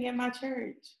same thing at my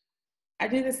church. I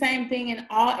do the same thing in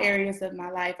all areas of my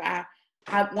life.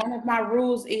 One of my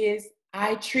rules is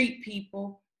I treat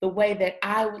people the way that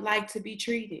I would like to be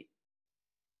treated.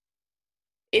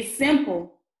 It's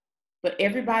simple, but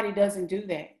everybody doesn't do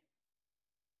that.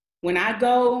 When I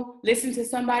go listen to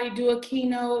somebody do a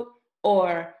keynote,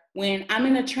 or when I'm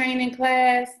in a training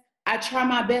class, I try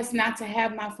my best not to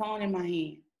have my phone in my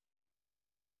hand.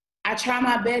 I try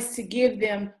my best to give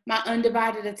them my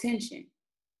undivided attention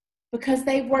because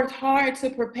they've worked hard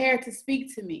to prepare to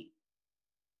speak to me.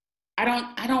 I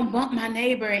don't bump my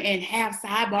neighbor and have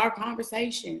sidebar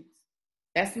conversations.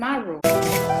 That's my rule.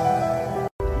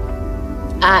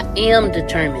 I am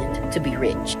determined to be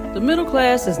rich. The middle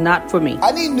class is not for me.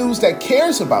 I need news that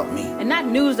cares about me. And not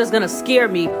news that's going to scare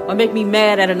me or make me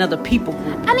mad at another people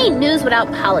group. I need news without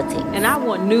politics. And I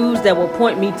want news that will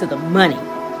point me to the money.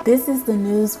 This is the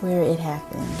news where it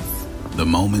happens. The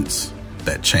moments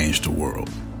that change the world.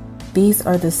 These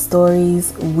are the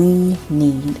stories we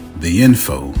need. The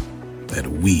info that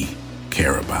we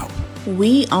care about.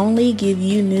 We only give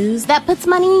you news that puts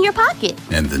money in your pocket.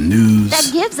 And the news that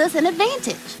gives us an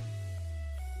advantage.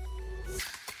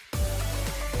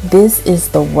 This is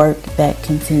the work that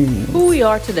continues. Who we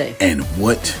are today. And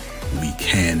what we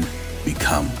can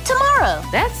become tomorrow.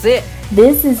 That's it.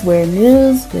 This is where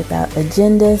news without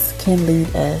agendas can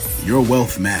lead us. Your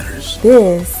wealth matters.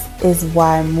 This is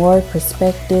why more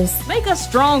perspectives make us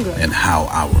stronger. And how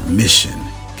our mission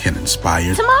can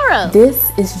inspire tomorrow. This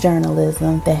is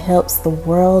journalism that helps the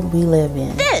world we live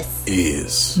in. This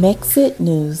is Mexit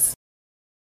News.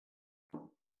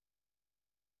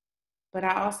 But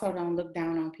I also don't look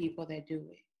down on people that do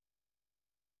it.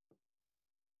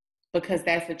 Because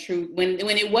that's the truth. When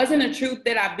it wasn't a truth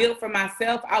that I built for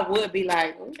myself, I would be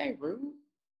like, oh, they rude.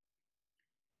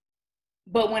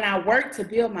 But when I work to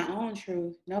build my own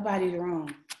truth, nobody's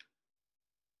wrong.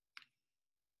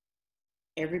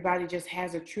 Everybody just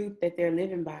has a truth that they're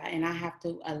living by, and I have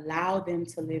to allow them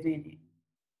to live in it.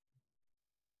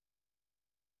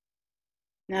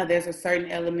 Now, there's a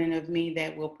certain element of me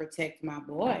that will protect my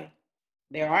boy.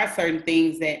 There are certain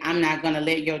things that I'm not going to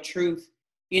let your truth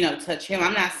touch him.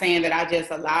 I'm not saying that I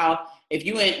just allow, if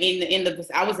you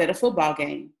I was at a football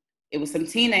game. It was some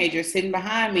teenagers sitting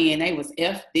behind me and they was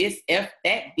F this, F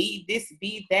that, B this,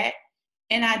 B that.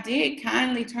 And I did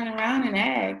kindly turn around and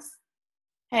ask,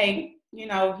 hey,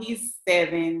 he's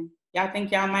 7. Y'all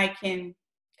think y'all might can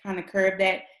kind of curb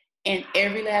that? And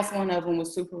every last one of them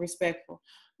was super respectful.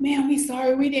 Man, we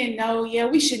sorry, we didn't know. Yeah,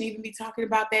 we shouldn't even be talking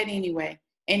about that anyway.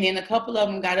 And then a couple of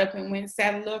them got up and went and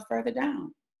sat a little further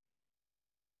down.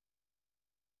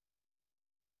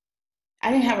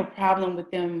 I didn't have a problem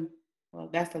with them. Well,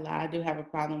 that's a lie. I do have a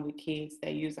problem with kids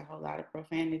that use a whole lot of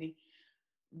profanity.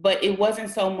 But it wasn't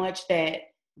so much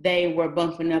that they were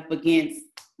bumping up against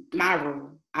my rule.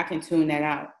 I can tune that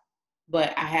out.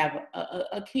 But I have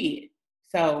a kid.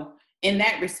 So in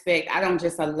that respect, I don't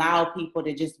just allow people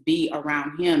to just be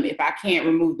around him. If I can't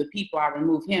remove the people, I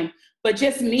remove him. But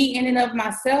just me in and of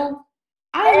myself,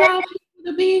 I allow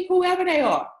people to be whoever they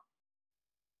are.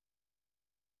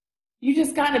 You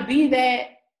just got to be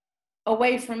that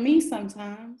away from me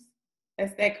sometimes.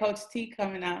 That's that Coach T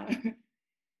coming out.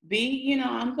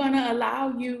 I'm going to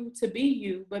allow you to be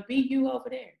you, but be you over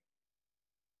there.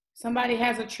 Somebody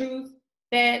has a truth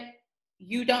that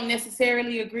you don't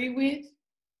necessarily agree with,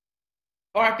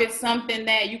 or if it's something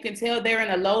that you can tell they're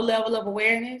in a low level of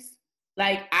awareness,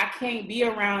 like I can't be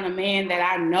around a man that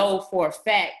I know for a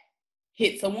fact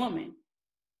hits a woman.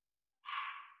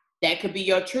 That could be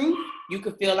your truth. You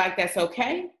could feel like that's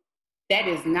okay. That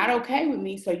is not okay with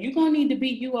me. So you're going to need to be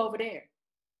you over there.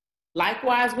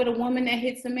 Likewise with a woman that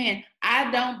hits a man.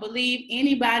 I don't believe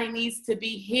anybody needs to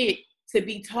be hit to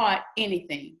be taught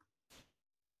anything.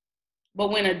 But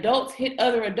when adults hit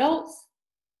other adults,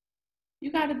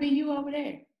 you got to be you over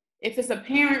there. If it's a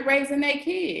parent raising their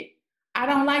kid, I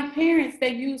don't like parents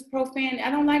that use profanity. I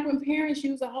don't like when parents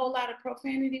use a whole lot of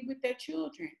profanity with their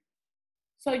children.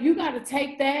 So you got to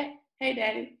take that. Hey,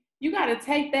 daddy, you got to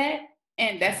take that.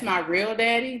 And that's my real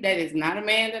daddy. That is not a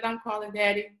man that I'm calling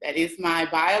daddy. That is my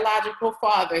biological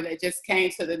father that just came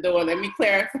to the door. Let me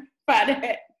clarify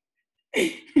that.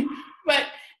 But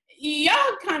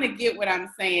y'all kind of get what I'm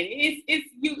saying. It's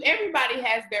you. Everybody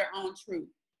has their own truth.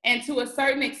 And to a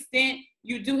certain extent,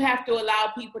 you do have to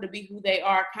allow people to be who they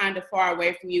are kind of far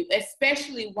away from you,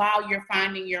 especially while you're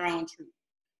finding your own truth.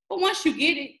 But once you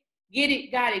get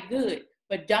it, got it, good.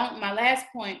 But my last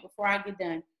point before I get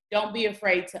done, don't be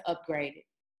afraid to upgrade it.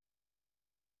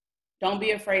 Don't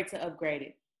be afraid to upgrade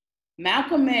it.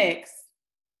 Malcolm X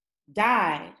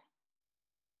died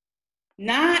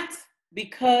not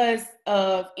because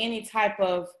of any type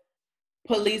of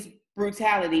police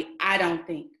brutality, I don't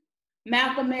think.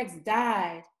 Malcolm X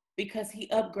died because he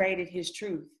upgraded his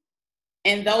truth.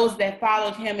 And those that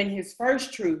followed him in his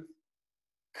first truth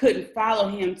couldn't follow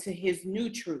him to his new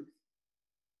truth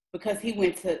because he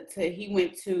went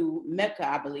to Mecca,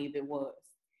 I believe it was.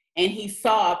 And he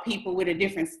saw people with a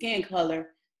different skin color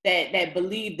that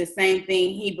believed the same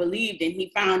thing he believed. And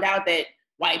he found out that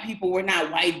white people were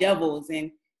not white devils.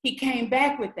 And he came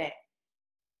back with that.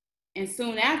 And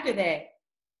soon after that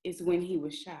is when he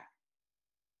was shot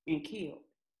and killed.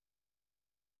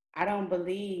 I don't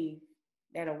believe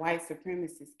that a white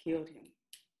supremacist killed him.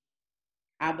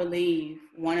 I believe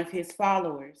one of his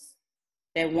followers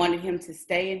that wanted him to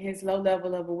stay in his low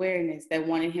level of awareness, that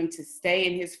wanted him to stay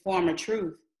in his former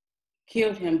truth,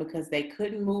 killed him because they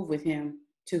couldn't move with him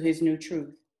to his new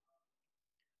truth.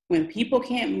 When people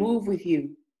can't move with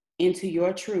you into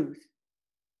your truth,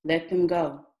 let them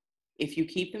go. If you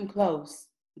keep them close,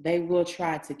 they will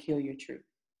try to kill your truth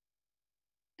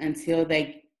until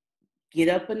they get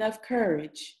up enough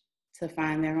courage to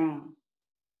find their own.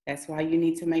 That's why you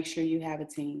need to make sure you have a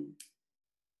team.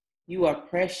 You are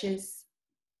precious,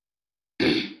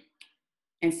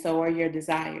 and so are your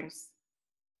desires.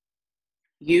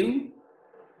 You,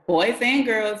 boys and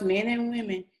girls, men and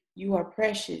women, you are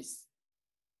precious,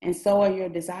 and so are your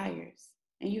desires.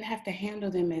 And you have to handle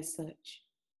them as such.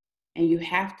 And you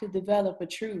have to develop a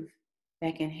truth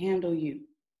that can handle you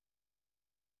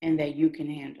and that you can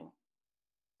handle.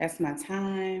 That's my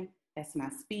time. That's my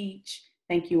speech.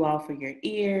 Thank you all for your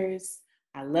ears.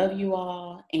 I love you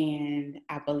all, and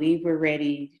I believe we're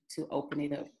ready to open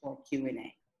it up for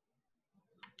Q&A.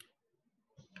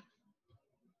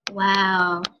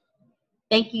 Wow.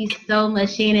 Thank you so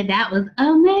much, Shannon. That was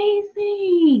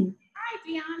amazing. Hi,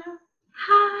 Deanna.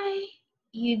 Hi.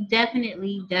 You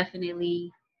definitely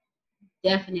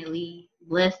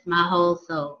blessed my whole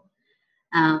soul.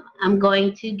 I'm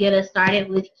going to get us started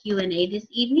with Q&A this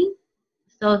evening.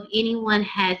 So if anyone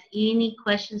has any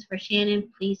questions for Shannon,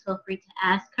 please feel free to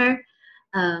ask her.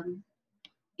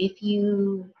 If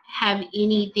you have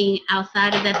anything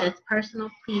outside of that that's personal,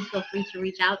 please feel free to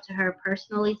reach out to her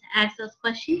personally to ask those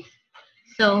questions.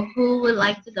 So who would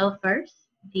like to go first?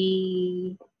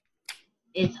 It's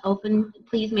open.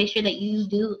 Please make sure that you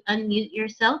do unmute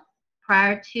yourself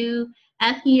prior to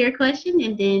asking your question,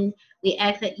 and then we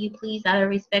ask that you please, out of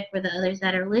respect for the others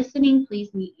that are listening, please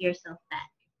mute yourself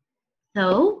back.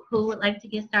 So who would like to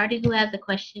get started? Who has a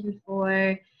question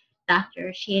for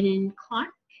Dr. Shannon Clark?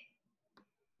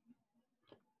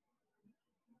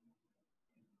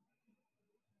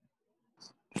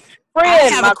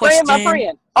 My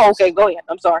friend. Oh, okay, go ahead.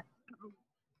 I'm sorry.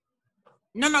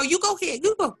 No, you go ahead.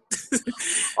 You go.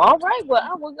 All right. Well,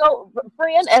 I will go,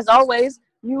 friend. As always,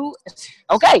 you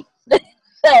okay?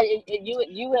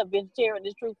 you have been sharing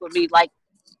this truth with me like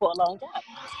for a long time,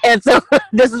 and so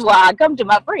this is why I come to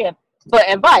my friend for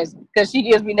advice because she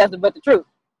gives me nothing but the truth.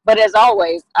 But as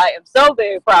always, I am so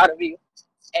very proud of you.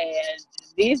 And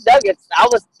these nuggets, I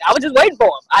was just waiting for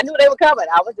them. I knew they were coming.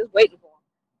 I was just waiting for them.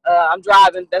 I'm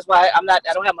driving. That's why I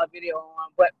don't have my video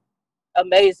on. But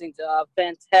amazing job,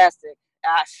 fantastic.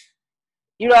 Gosh,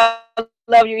 you know I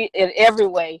love you in every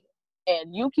way,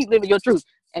 and you keep living your truth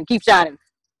and keep shining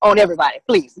on everybody,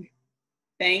 please.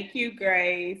 Thank you,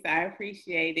 Grace. I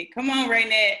appreciate it. Come on,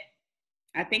 Raynette.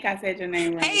 I think I said your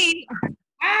name right. Hey.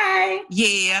 Hi.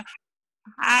 Yeah.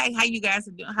 Hi. How you guys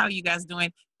doing? How are you guys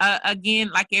doing?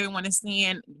 Again, like everyone is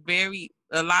saying,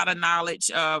 a lot of knowledge.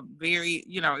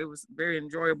 It was very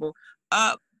enjoyable.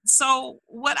 So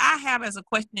what I have as a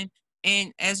question,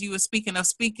 and as you were speaking,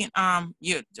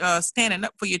 you're standing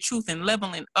up for your truth and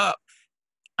leveling up.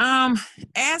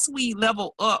 As we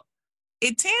level up,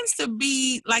 it tends to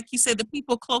be, like you said, the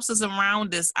people closest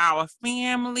around us, our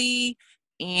family,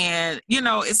 and,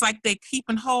 it's like they're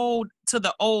keeping hold to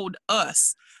the old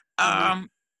us.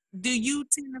 Do you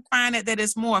tend to find that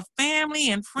it's more family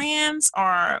and friends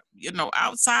or,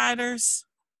 outsiders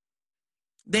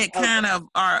that kind of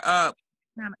are,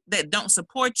 that don't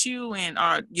support you and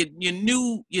are your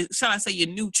new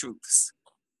truths?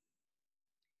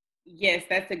 Yes,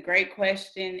 that's a great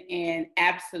question, and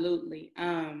absolutely.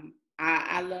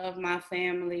 I love my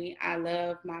family. I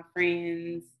love my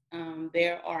friends.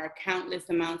 There are countless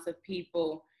amounts of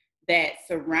people that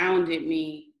surrounded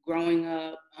me growing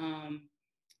up.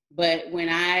 But when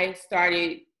I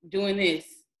started doing this,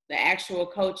 the actual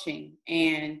coaching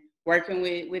and working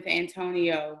with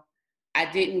Antonio,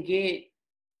 I didn't get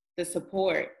the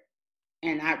support.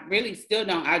 And I really still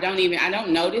don't. I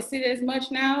don't notice it as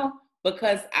much now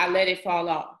because I let it fall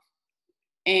off.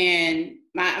 And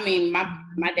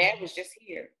my dad was just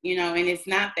here, and it's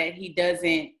not that he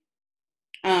doesn't,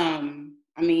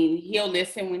 he'll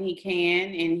listen when he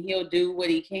can and he'll do what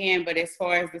he can. But as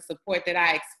far as the support that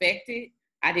I expected,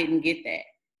 I didn't get that.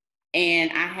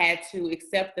 And I had to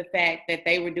accept the fact that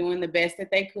they were doing the best that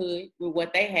they could with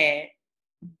what they had,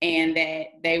 and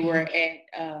that they were at,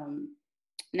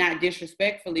 not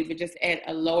disrespectfully, but just at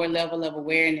a lower level of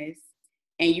awareness.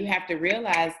 And you have to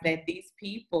realize that these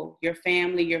people, your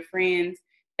family, your friends,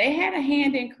 they had a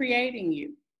hand in creating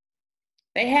you.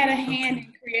 They had a hand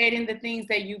in creating the things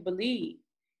that you believe.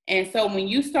 And so when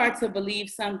you start to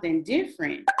believe something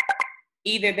different,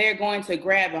 either they're going to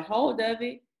grab a hold of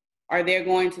it or they're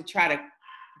going to try to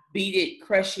beat it,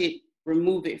 crush it,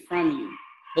 remove it from you,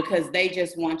 because they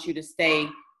just want you to stay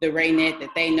the Raynette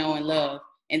that they know and love.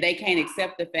 And they can't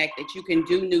accept the fact that you can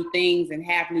do new things and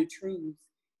have new truths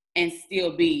and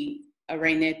still be a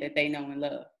Raynette that they know and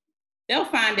love. They'll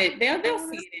find it, they'll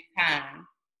see it in time.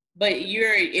 But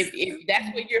if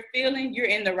that's what you're feeling, you're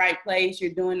in the right place,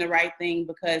 you're doing the right thing,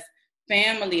 because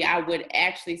family, I would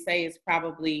actually say,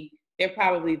 they're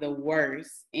probably the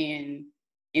worst in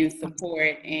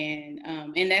support, and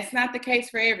that's not the case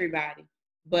for everybody.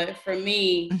 But for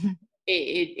me,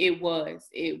 it was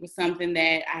something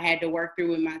that I had to work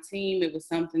through with my team. It was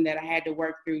something that I had to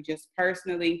work through just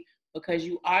personally, because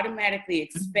you automatically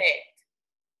expect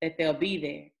that they'll be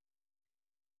there.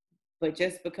 But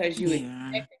just because you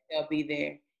expect that they'll be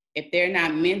there, if they're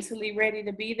not mentally ready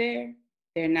to be there,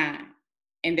 they're not.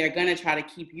 And they're going to try to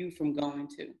keep you from going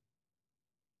to.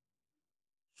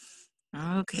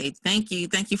 Okay, thank you.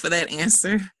 Thank you for that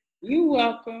answer. You're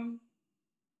welcome.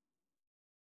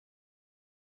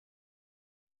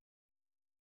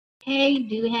 Hey,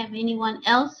 do you have anyone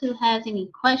else who has any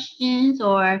questions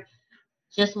or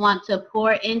just want to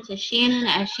pour into Shannon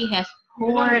as she has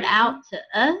poured out to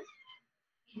us?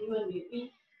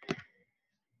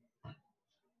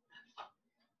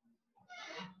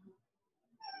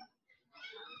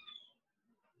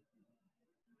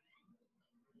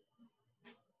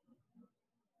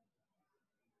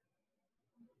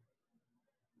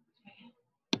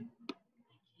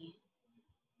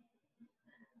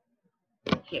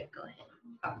 Here, go ahead.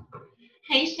 Oh.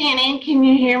 Hey, Shannon, can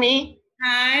you hear me?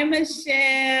 Hi,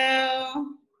 Michelle.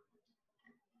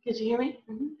 Could you hear me?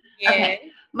 Mm-hmm. Yeah. Okay.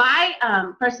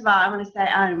 First of all, I want to say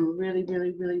I'm really,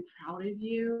 really, really proud of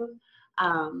you.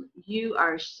 You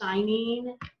are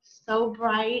shining so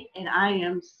bright, and I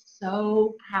am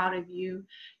so proud of you.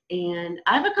 And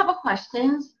I have a couple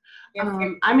questions. Yes,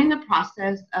 I'm in the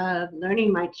process of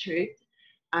learning my truth.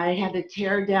 I had to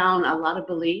tear down a lot of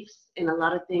beliefs and a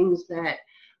lot of things that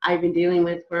I've been dealing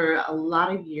with for a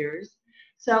lot of years.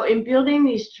 So in building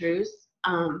these truths,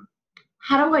 how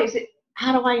do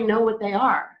I know what they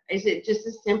are? Is it just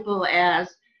as simple as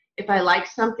if I like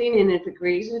something and it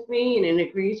agrees with me and it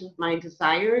agrees with my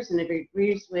desires and it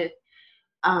agrees with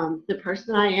the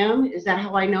person I am? Is that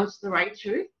how I know it's the right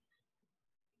truth?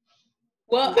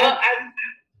 Well,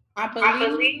 I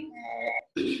believe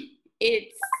that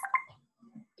it's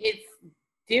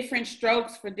different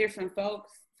strokes for different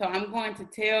folks. So I'm going to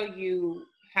tell you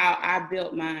how I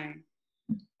built mine.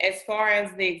 As far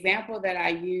as the example that I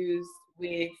used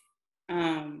with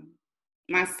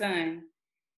my son,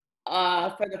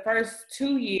 for the first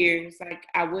 2 years, like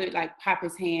I would like pop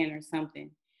his hand or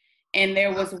something. And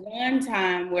there was one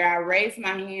time where I raised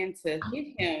my hand to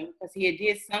hit him because he had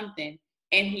did something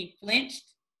and he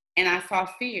flinched and I saw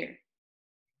fear.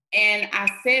 And I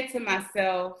said to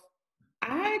myself,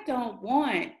 I don't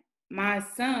want my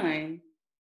son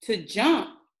to jump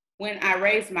when I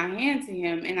raise my hand to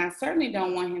him, and I certainly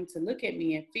don't want him to look at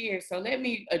me in fear. So let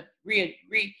me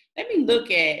look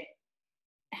at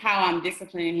how I'm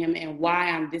disciplining him and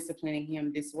why I'm disciplining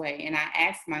him this way. And I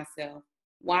asked myself,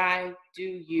 why do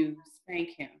you spank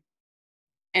him?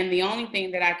 And the only thing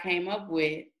that I came up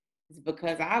with is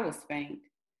because I was spanked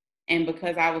and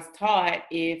because I was taught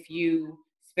if you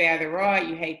spare the rod,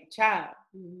 you hate the child.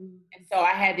 Mm-hmm. And so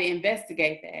I had to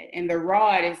investigate that. And the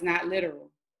rod is not literal.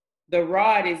 The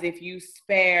rod is if you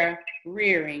spare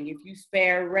rearing, if you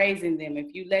spare raising them,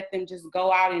 if you let them just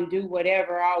go out and do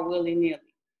whatever all willy-nilly,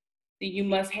 then you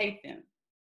must hate them.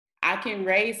 I can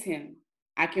raise him.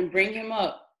 I can bring him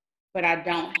up, but I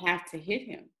don't have to hit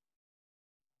him.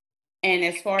 And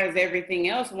as far as everything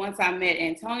else, once I met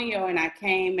Antonio and I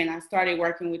came and I started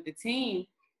working with the team,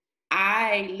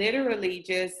 I literally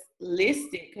just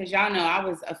listed, because y'all know I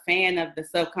was a fan of the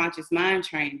subconscious mind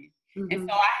training. Mm-hmm. And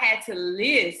so I had to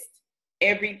list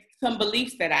some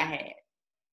beliefs that I had.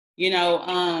 You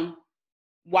know,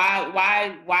 why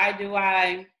do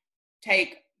I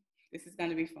take, this is going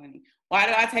to be funny. Why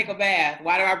do I take a bath?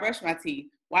 Why do I brush my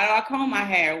teeth? Why do I comb my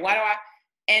hair?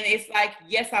 And it's like,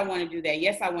 yes, I want to do that.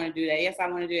 Yes, I want to do that. Yes, I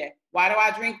want to do that. Why do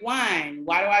I drink wine?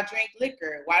 Why do I drink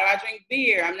liquor? Why do I drink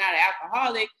beer? I'm not an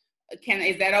alcoholic.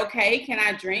 Is that okay? Can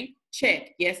I drink?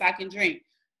 Check. Yes, I can drink.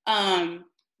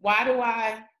 Why do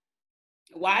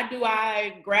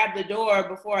I grab the door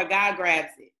before a guy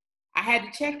grabs it? I had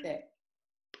to check that.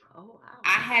 Oh, wow.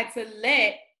 I had to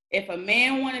if a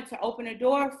man wanted to open a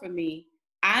door for me,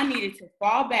 I needed to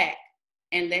fall back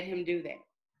and let him do that.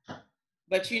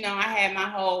 But, you know, I had my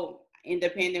whole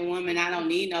independent woman, I don't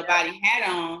need nobody hat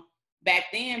on back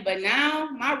then. But now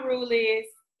my rule is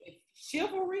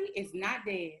chivalry is not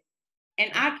dead.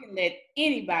 And I can let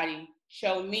anybody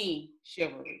show me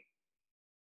chivalry.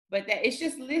 But that it's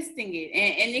just listing it.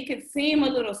 And it can seem a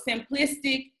little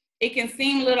simplistic. It can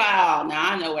seem a little, oh,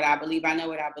 now I know what I believe. I know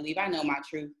what I believe. I know my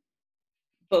truth.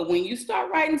 But when you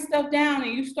start writing stuff down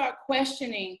and you start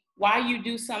questioning why you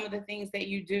do some of the things that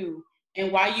you do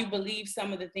and why you believe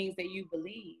some of the things that you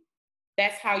believe,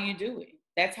 that's how you do it.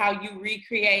 That's how you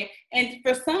recreate. And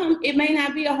for some, it may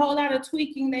not be a whole lot of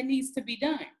tweaking that needs to be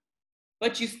done.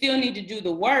 But you still need to do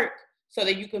the work so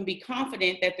that you can be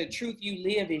confident that the truth you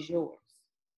live is yours.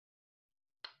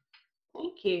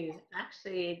 Thank you.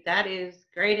 Actually, that is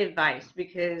great advice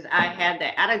because I had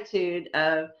the attitude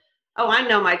of, oh, I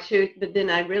know my truth, but then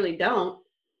I really don't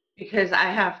because I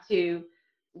have to,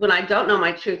 when I don't know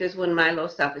my truth is when my low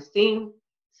self-esteem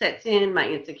sets in, my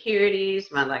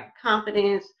insecurities, my lack of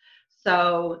confidence.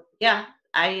 So yeah,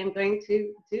 I am going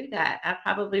to do that. I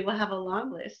probably will have a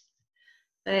long list,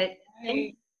 but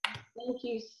thank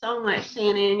you so much,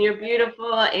 Shannon. You're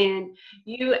beautiful and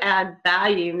you add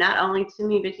value not only to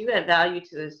me, but you add value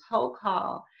to this whole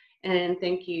call. And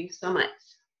thank you so much.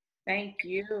 Thank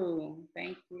you.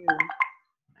 Thank you.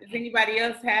 Does anybody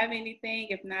else have anything?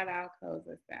 If not, I'll close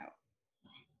us out.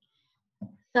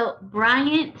 So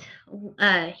Bryant,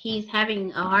 he's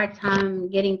having a hard time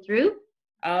getting through.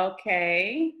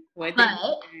 Okay. But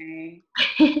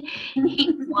he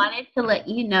wanted to let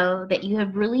you know that you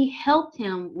have really helped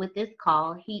him with this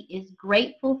call. He is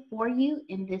grateful for you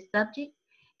in this subject,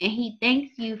 and he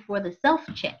thanks you for the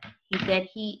self-check. He said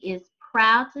he is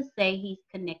proud to say he's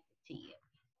connected to you.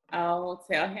 Oh,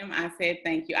 tell him I said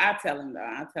thank you. I'll tell him though.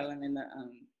 I'll tell him in the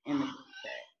group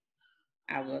chat.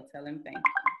 I will tell him thank you.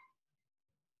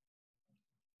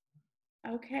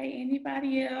 Okay,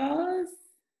 anybody else?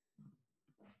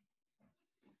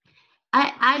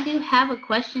 I do have a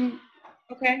question.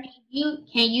 Okay.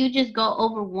 Can you just go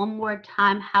over one more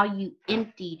time how you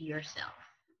emptied yourself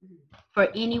for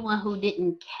anyone who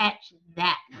didn't catch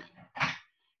that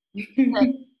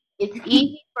one? It's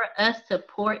easy for us to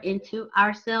pour into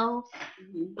ourselves,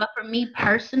 but for me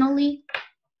personally,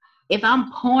 if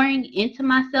I'm pouring into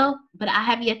myself, but I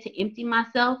have yet to empty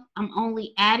myself, I'm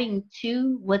only adding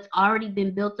to what's already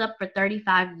been built up for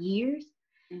 35 years.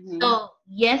 So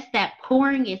yes, that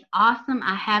pouring is awesome.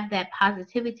 I have that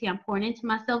positivity I'm pouring into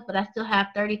myself, but I still have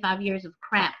 35 years of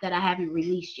crap that I haven't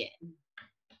released yet.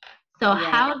 So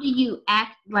how do you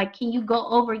act? Like, can you go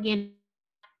over again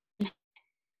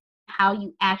how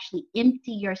you actually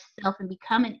empty yourself and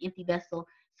become an empty vessel?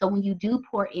 So when you do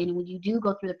pour in, when you do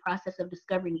go through the process of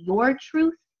discovering your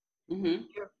truth,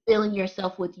 you're filling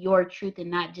yourself with your truth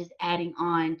and not just adding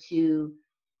on to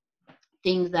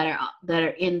things that are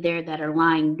in there that are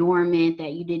lying dormant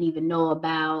that you didn't even know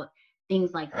about,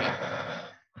 things like that.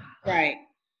 Right.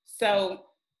 So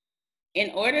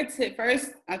in order to,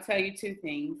 first, I'll tell you two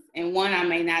things, and one I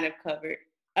may not have covered.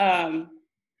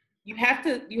 You have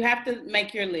to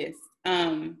make your list.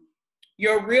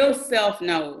 Your real self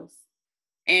knows.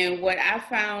 And what I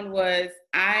found was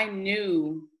I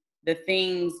knew the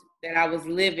things that I was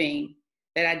living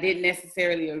that I didn't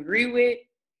necessarily agree with,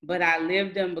 but I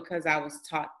lived them because I was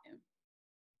taught them.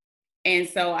 And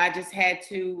so I just had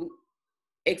to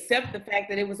accept the fact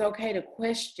that it was okay to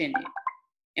question it.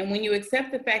 And when you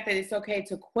accept the fact that it's okay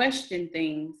to question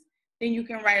things, then you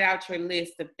can write out your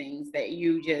list of things that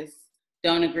you just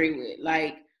don't agree with.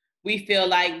 Like, we feel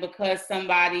like because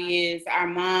somebody is our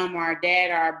mom or our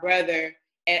dad or our brother,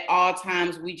 at all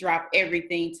times we drop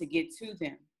everything to get to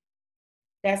them.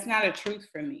 That's not a truth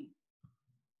for me.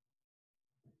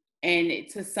 And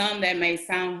to some that may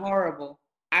sound horrible.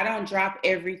 I don't drop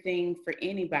everything for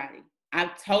anybody.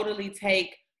 I totally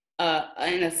take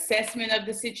an assessment of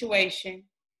the situation,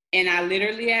 and I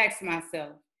literally ask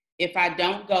myself, if I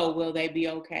don't go, will they be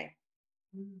okay?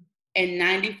 And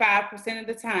 95% of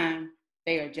the time,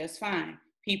 they are just fine.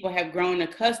 People have grown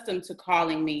accustomed to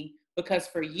calling me because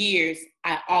for years,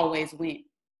 I always went.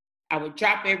 I would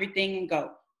drop everything and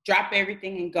go, drop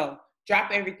everything and go,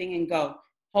 drop everything and go,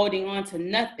 holding on to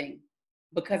nothing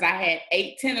because I had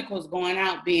 8 tentacles going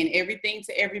out, being everything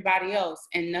to everybody else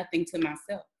and nothing to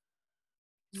myself.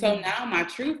 So now my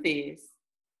truth is,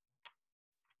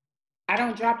 I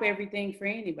don't drop everything for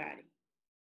anybody.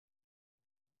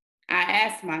 I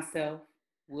ask myself,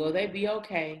 will they be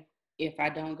okay if I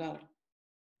don't go?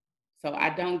 So I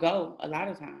don't go a lot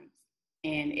of times.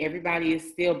 And everybody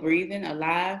is still breathing,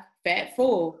 alive, fat,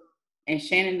 full, and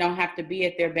Shannon don't have to be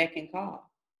at their beck and call.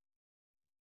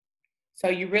 So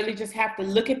you really just have to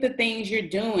look at the things you're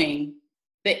doing.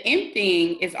 The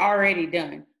emptying is already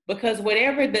done. Because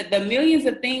whatever the millions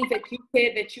of things that you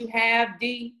said that you have,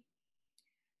 D,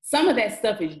 some of that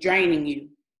stuff is draining you.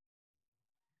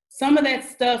 Some of that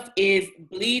stuff is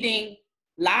bleeding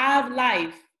live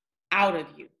life out of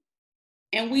you.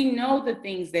 And we know the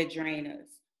things that drain us.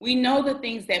 We know the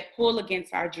things that pull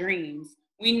against our dreams.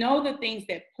 We know the things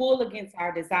that pull against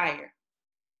our desire.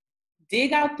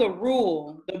 Dig out the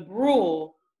rule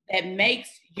that makes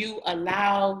you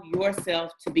allow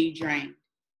yourself to be drained.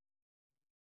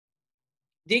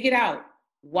 Dig it out.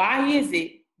 Why is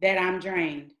it that I'm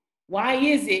drained? Why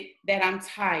is it that I'm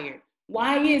tired?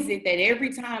 Why is it that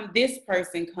every time this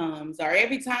person comes or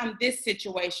every time this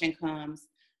situation comes,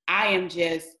 I am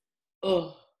just,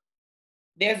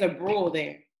 there's a brule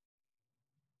there.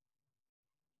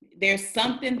 There's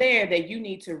something there that you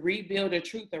need to rebuild a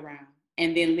truth around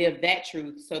and then live that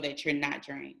truth so that you're not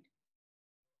drained.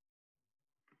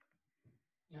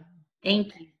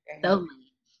 Thank you so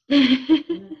much.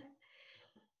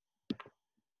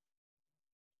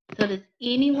 So does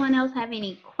anyone else have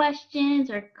any questions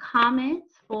or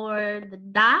comments for the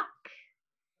doc?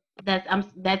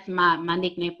 That's my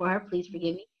nickname for her. Please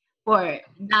forgive me. For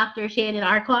Dr. Shannon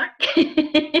R. Clark.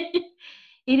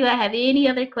 Do I have any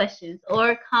other questions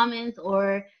or comments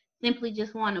or simply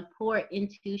just want to pour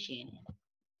into Shannon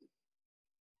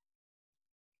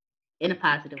in a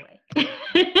positive way?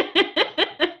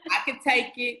 I can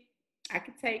take it. I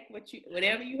can take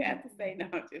whatever you have to say. No,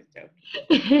 I'm just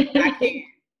joking. I can.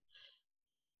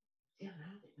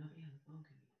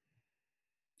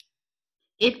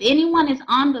 If anyone is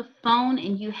on the phone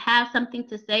and you have something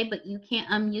to say, but you can't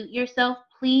unmute yourself,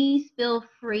 please feel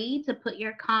free to put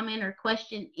your comment or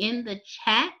question in the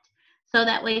chat so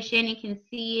that way Shannon can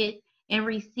see it and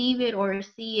receive it, or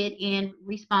see it and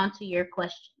respond to your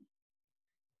question.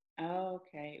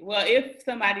 Okay. Well, if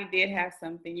somebody did have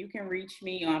something, you can reach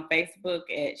me on Facebook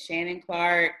at Shannon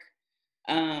Clark.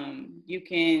 You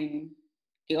can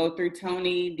go through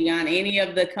Tony, Deanna, any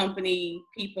of the company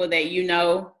people that you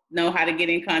know how to get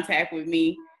in contact with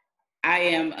me. I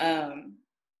am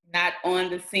not on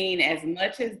the scene as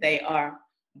much as they are,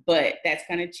 but that's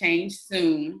going to change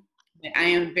soon. I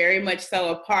am very much so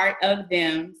a part of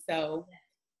them. So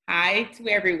hi to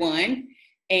everyone.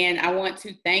 And I want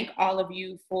to thank all of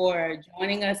you for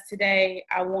joining us today.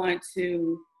 I want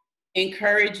to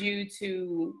encourage you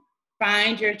to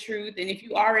find your truth. And if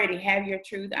you already have your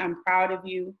truth, I'm proud of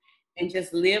you. And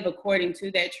just live according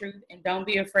to that truth. And don't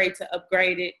be afraid to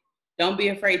upgrade it. Don't be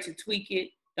afraid to tweak it.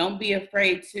 Don't be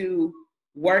afraid to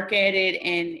work at it.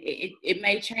 And it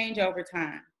may change over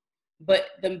time. But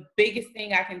the biggest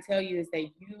thing I can tell you is that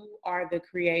you are the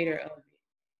creator of it.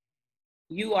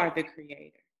 You are the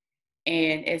creator.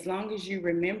 And as long as you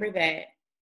remember that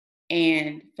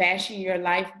and fashion your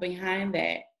life behind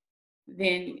that,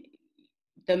 then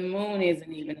the moon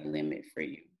isn't even a limit for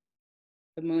you.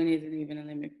 The moon isn't even a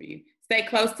limit for you. Stay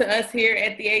close to us here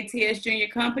at the ATS Junior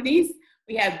Companies.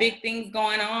 We have big things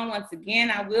going on. Once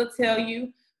again, I will tell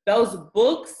you, those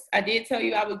books, I did tell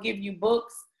you I would give you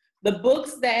books. The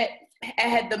books that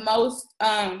had the most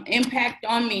impact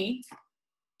on me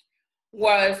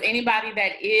was anybody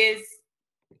that is,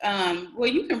 well,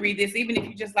 you can read this even if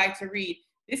you just like to read.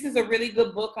 This is a really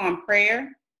good book on prayer.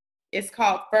 It's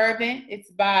called Fervent. It's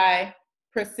by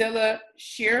Priscilla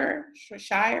Shire,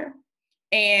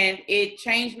 and it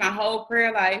changed my whole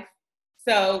prayer life.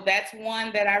 So that's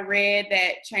one that I read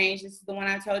that changed. This is the one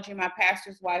I told you my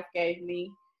pastor's wife gave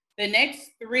me. The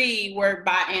next three were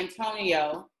by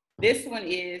Antonio. This one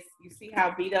is, you see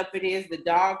how beat up it is? The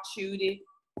dog chewed it.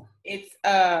 It's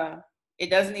it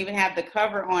doesn't even have the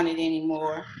cover on it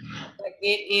anymore. But it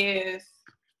is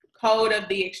Code of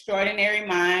the Extraordinary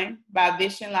Mind by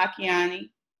Vishen Lakhiani.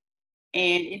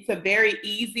 And it's a very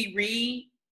easy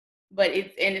read, but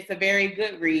it's a very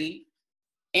good read.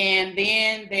 And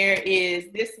then there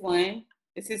is this one.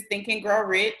 This is Think and Grow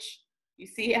Rich. You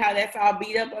see how that's all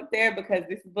beat up there? Because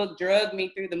this book drugged me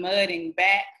through the mud and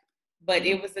back. But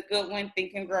it was a good one,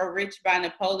 Think and Grow Rich by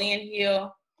Napoleon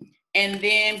Hill. And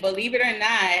then, believe it or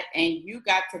not, and you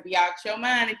got to be out your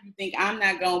mind if you think I'm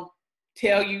not going to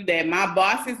tell you that my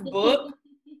boss's book,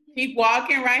 Keep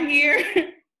Walking, right here,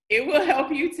 it will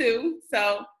help you too.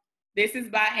 So this is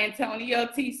by Antonio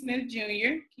T. Smith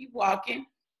Jr., Keep Walking.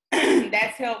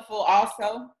 That's helpful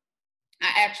also.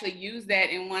 I actually use that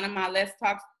in one of my Let's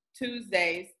Talk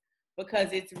Tuesdays because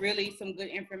it's really some good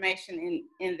information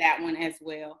in that one as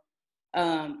well.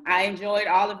 I enjoyed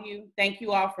all of you. Thank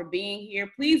you all for being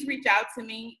here. Please reach out to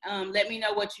me. Let me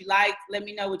know what you liked. Let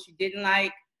me know what you didn't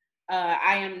like.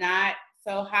 I am not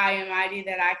so high and mighty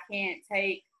that I can't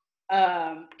take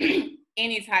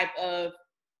any type of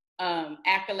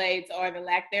accolades or the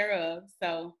lack thereof.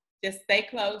 So just stay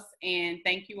close, and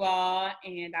thank you all.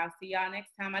 And I'll see y'all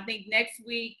next time. I think next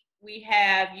week we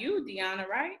have you, Deanna,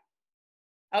 right?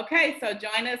 Okay, so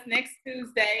join us next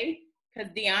Tuesday,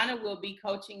 because Deanna will be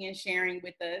coaching and sharing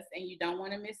with us, and you don't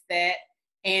want to miss that.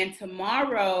 And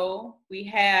tomorrow we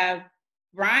have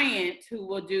Bryant, who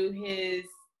will do his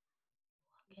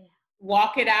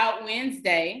Walk It Out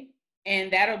Wednesday,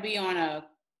 and that'll be on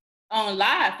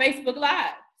live, Facebook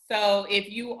Live. So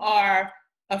if you are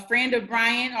a friend of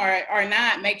Bryant or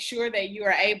not, make sure that you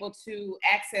are able to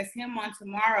access him on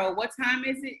tomorrow. What time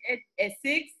is it? At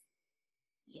 6?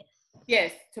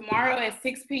 Yes, tomorrow at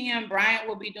 6 p.m., Bryant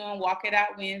will be doing Walk It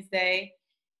Out Wednesday.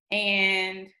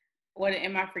 And what,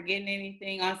 am I forgetting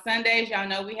anything? On Sundays, y'all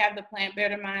know we have the Plant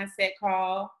Better Mindset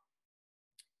call.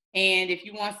 And if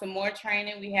you want some more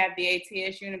training, we have the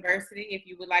ATS University. If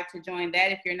you would like to join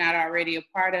that, if you're not already a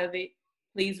part of it,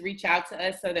 please reach out to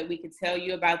us so that we can tell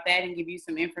you about that and give you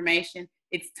some information.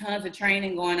 It's tons of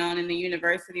training going on in the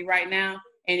university right now,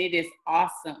 and it is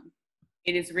awesome.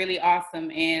 It is really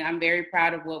awesome, and I'm very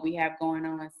proud of what we have going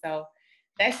on. So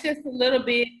that's just a little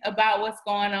bit about what's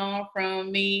going on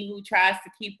from me, who tries to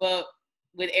keep up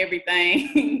with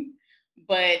everything.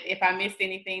 But if I missed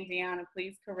anything, Deanna,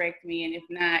 please correct me. And if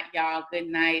not, y'all, good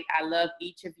night. I love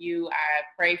each of you. I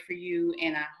pray for you,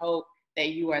 and I hope that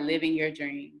you are living your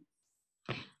dreams.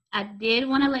 I did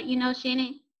want to let you know,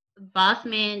 Shannon, Boss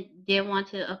Man did want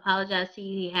to apologize to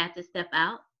you. He had to step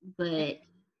out, but...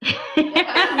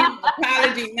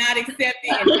 Apology not accepted,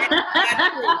 and that's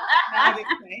not true. I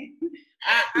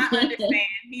understand.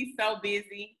 he's so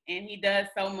busy and he does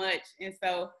so much. And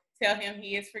so tell him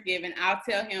he is forgiven. I'll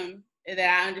tell him that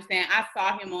I understand. I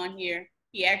saw him on here.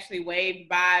 He actually waved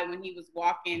by when he was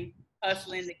walking,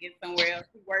 hustling to get somewhere else.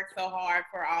 He worked so hard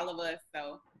for all of us.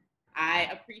 So I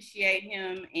appreciate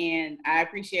him, and I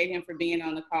appreciate him for being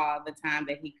on the call the time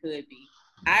that he could be.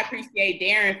 I appreciate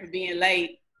Darren for being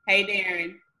late. Hey,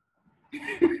 Darren.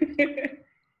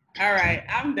 All right,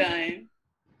 I'm done.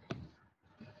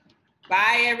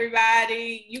 Bye,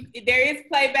 everybody. There is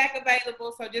playback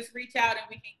available, so just reach out and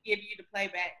we can give you the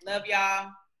playback. Love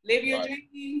y'all. Live your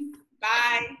dreams.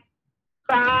 Bye.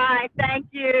 Bye. Thank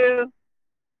you.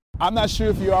 I'm not sure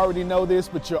if you already know this,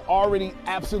 but you're already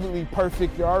absolutely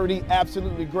perfect. You're already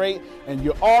absolutely great, and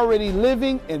you're already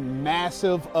living in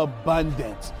massive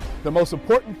abundance. The most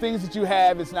important things that you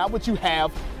have is not what you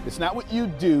have, it's not what you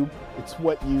do, it's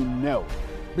what you know.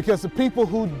 Because the people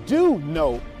who do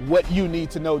know what you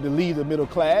need to know to lead the middle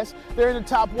class, they're in the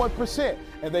top 1%,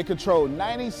 and they control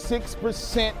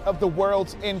 96% of the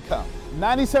world's income.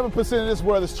 97% of this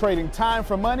world is trading time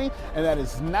for money, and that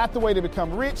is not the way to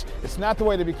become rich, it's not the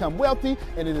way to become wealthy,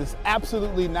 and it is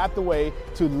absolutely not the way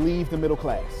to leave the middle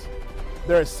class.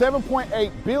 There are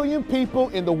 7.8 billion people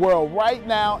in the world right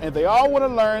now, and they all want to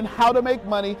learn how to make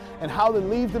money and how to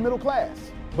leave the middle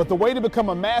class. But the way to become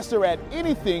a master at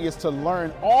anything is to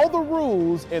learn all the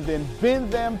rules and then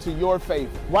bend them to your favor.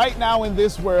 Right now in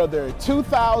this world, there are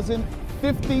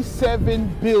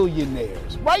 2,057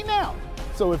 billionaires. Right now.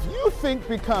 So if you think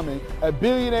becoming a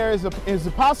billionaire is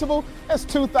impossible, that's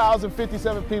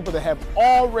 2,057 people that have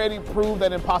already proved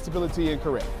that impossibility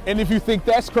incorrect. And if you think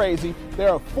that's crazy, there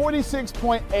are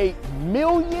 46.8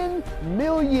 million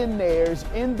millionaires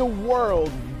in the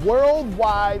world,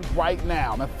 worldwide right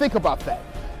now. Now think about that.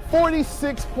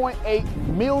 46.8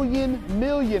 million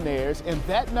millionaires, and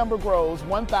that number grows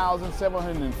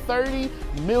 1,730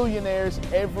 millionaires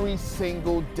every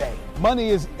single day. Money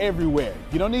is everywhere.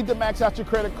 You don't need to max out your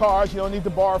credit cards. You don't need to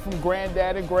borrow from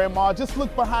granddad and grandma. Just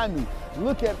look behind me.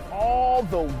 Look at all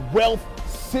the wealth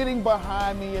sitting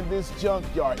behind me in this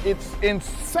junkyard. It's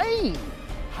insane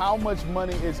how much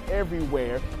money is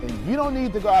everywhere, and you don't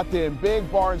need to go out there and beg,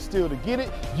 borrow, and steal to get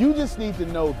it. You just need to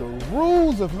know the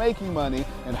rules of making money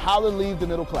and how to leave the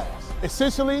middle class.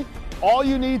 Essentially, all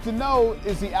you need to know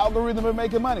is the algorithm of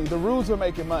making money, the rules of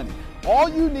making money. All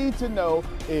you need to know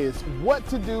is what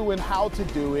to do and how to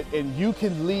do it, and you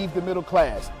can leave the middle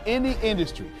class. Any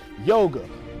industry, yoga,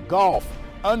 golf,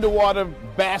 underwater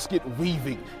basket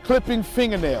weaving, clipping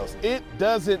fingernails, it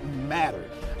doesn't matter.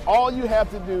 All you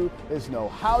have to do is know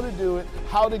how to do it,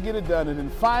 how to get it done, and then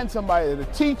find somebody to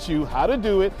teach you how to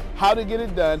do it, how to get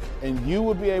it done, and you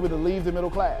will be able to leave the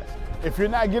middle class. If you're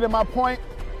not getting my point,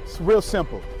 it's real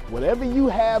simple. Whatever you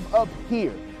have up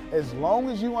here, as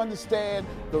long as you understand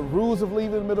the rules of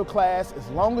leaving the middle class, as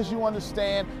long as you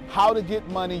understand how to get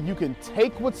money, you can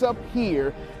take what's up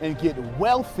here and get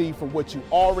wealthy from what you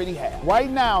already have.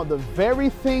 Right now, the very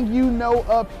thing you know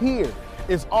up here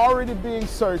is already being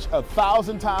searched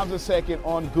 1,000 times a second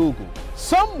on Google.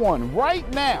 Someone right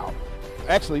now,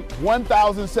 actually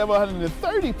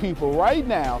 1,730 people right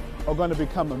now are going to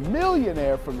become a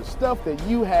millionaire from the stuff that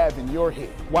you have in your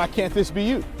head. Why can't this be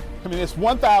you? I mean, it's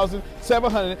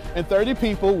 1,730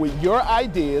 people with your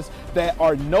ideas that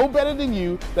are no better than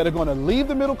you, that are going to leave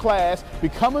the middle class,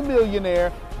 become a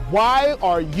millionaire. Why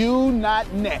are you not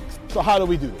next? So how do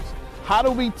we do this? How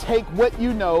do we take what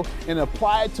you know and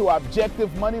apply it to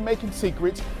objective money-making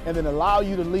secrets and then allow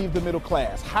you to leave the middle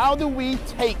class? How do we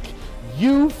take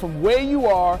you from where you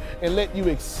are and let you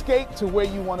escape to where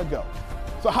you want to go?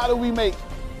 So how do we make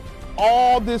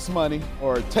all this money,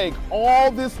 or take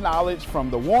all this knowledge from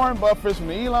the Warren Buffetts, from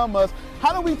the Elon Musk?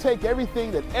 How do we take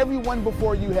everything that everyone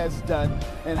before you has done,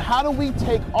 and how do we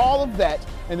take all of that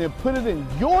and then put it in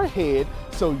your head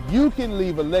so you can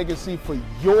leave a legacy for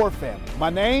your family? My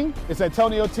name is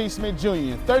Antonio T. Smith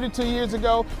Jr. 32 years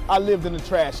ago, I lived in a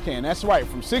trash can. That's right,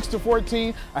 from 6 to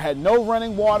 14, I had no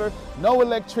running water, no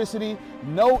electricity,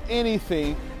 no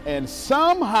anything, and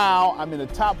somehow I'm in the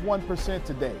top 1%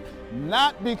 today.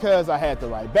 Not because I had the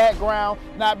right background,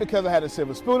 not because I had a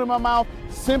silver spoon in my mouth,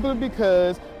 simply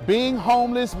because being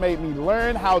homeless made me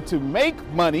learn how to make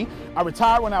money. I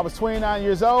retired when I was 29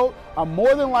 years old. I'm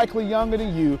more than likely younger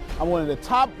than you. I'm one of the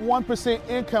top 1%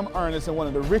 income earners in one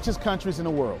of the richest countries in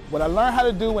the world. What I learned how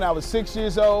to do when I was 6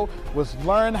 years old was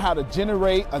learn how to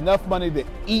generate enough money to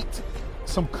eat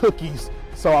some cookies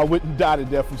so I wouldn't die to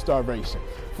death from starvation.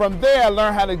 From there, I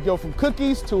learned how to go from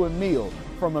cookies to a meal.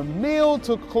 From a meal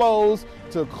to clothes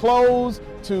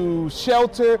to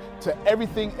shelter to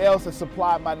everything else that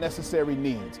supplied my necessary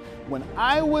needs. When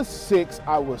I was 6,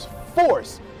 I was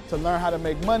forced to learn how to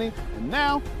make money, and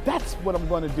now that's what I'm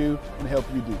going to do and help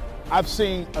you do. I've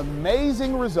seen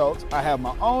amazing results. I have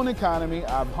my own economy,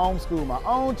 I've homeschooled my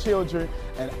own children,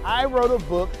 and I wrote a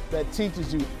book that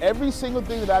teaches you every single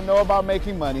thing that I know about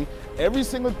making money, every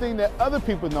single thing that other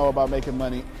people know about making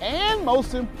money, and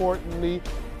most importantly,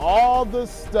 all the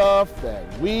stuff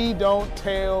that we don't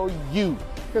tell you.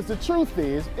 Because the truth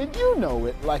is, and you know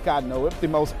it like I know it, the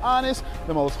most honest,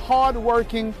 the most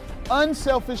hardworking,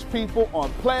 unselfish people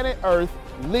on planet Earth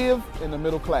live in the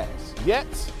middle class. Yet,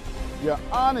 your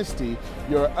honesty,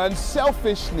 your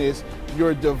unselfishness,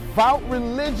 your devout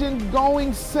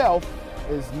religion-going self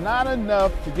is not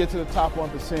enough to get to the top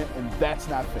 1%, and that's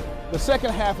not fair. The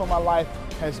second half of my life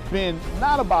has been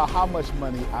not about how much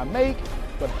money I make,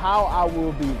 but how I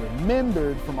will be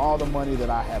remembered from all the money that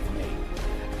I have made.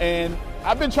 And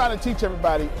I've been trying to teach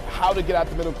everybody how to get out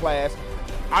the middle class.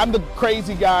 I'm the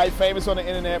crazy guy famous on the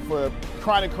internet for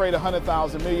trying to create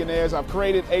 100,000 millionaires. I've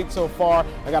created 8 so far.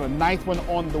 I got a 9th one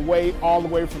on the way, all the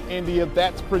way from India.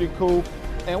 That's pretty cool.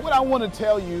 And what I want to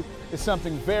tell you is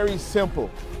something very simple.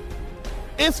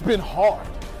 It's been hard.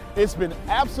 It's been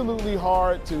absolutely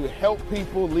hard to help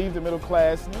people leave the middle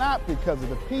class, not because of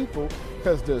the people,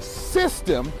 because the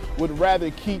system would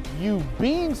rather keep you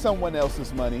being someone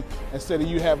else's money instead of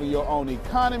you having your own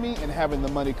economy and having the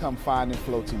money come find and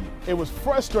flow to you. It was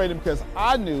frustrating because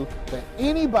I knew that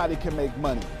anybody can make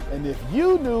money. And if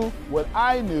you knew what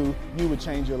I knew, you would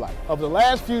change your life. Over the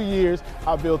last few years,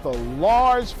 I've built a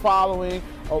large following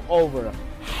of over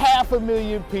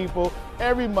 500,000 people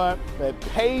every month that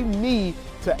pay me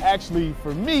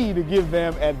for me to give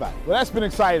them advice. Well, that's been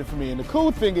exciting for me. And the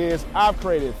cool thing is I've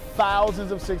created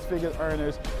thousands of six-figure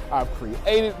earners. I've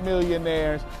created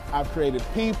millionaires. I've created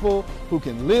people who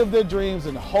can live their dreams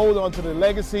and hold on to their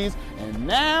legacies. And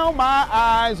now my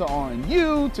eyes are on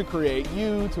you to create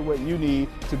you to what you need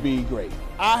to be great.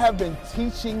 I have been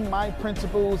teaching my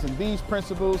principles and these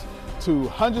principles to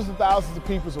hundreds of thousands of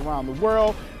people around the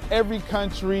world, every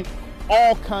country,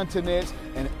 all continents,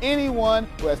 and anyone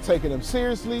who has taken them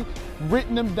seriously,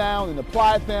 written them down, and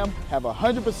applied them have a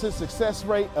 100% success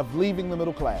rate of leaving the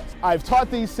middle class. I've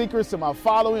taught these secrets to my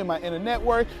following, my inner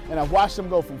network, and I've watched them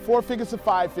go from 4 figures to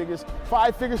 5 figures,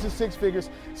 5 figures to 6 figures,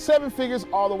 7 figures,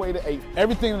 all the way to 8.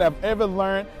 Everything that I've ever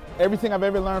learned, everything I've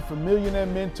ever learned from millionaire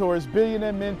mentors,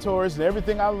 billionaire mentors, and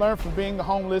everything I learned from being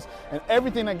homeless, and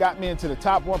everything that got me into the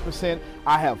top 1%,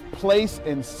 I have placed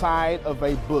inside of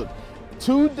a book.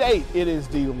 To date, it is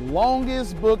the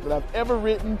longest book that I've ever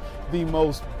written, the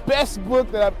most best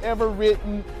book that I've ever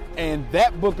written, and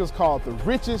that book is called The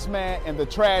Richest Man in the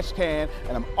Trash Can,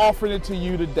 and I'm offering it to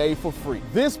you today for free.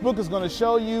 This book is going to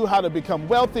show you how to become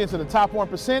wealthy into the top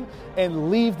 1% and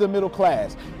leave the middle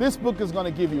class. This book is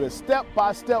going to give you a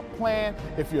step-by-step plan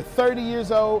if you're 30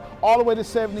 years old, all the way to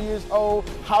 70 years old,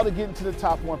 how to get into the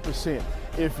top 1%.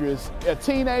 If you're a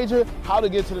teenager, how to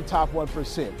get to the top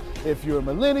 1%. If you're a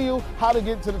millennial, how to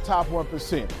get to the top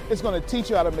 1%. It's going to teach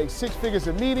you how to make 6 figures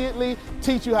immediately,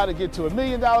 teach you how to get to $1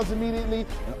 million immediately,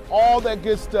 and all that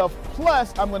good stuff.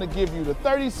 Plus, I'm going to give you the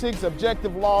 36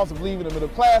 objective laws of leaving the middle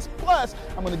class. Plus,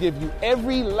 I'm going to give you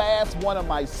every last one of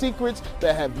my secrets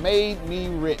that have made me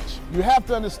rich. You have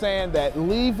to understand that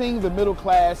leaving the middle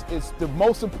class is the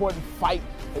most important fight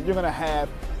that you're going to have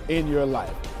in your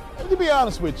life. And to be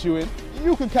honest with you, and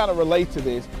you can kind of relate to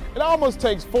this, it almost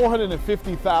takes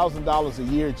 $450,000 a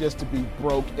year just to be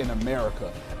broke in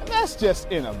America. And that's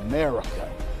just in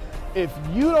America. If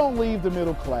you don't leave the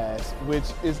middle class, which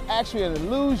is actually an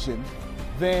illusion,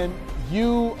 then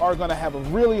you are going to have a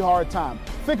really hard time.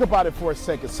 Think about it for a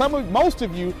second. Most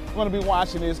of you going to be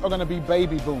watching this are going to be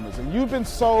baby boomers, and you've been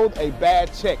sold a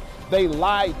bad check. They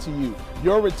lied to you.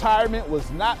 Your retirement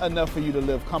was not enough for you to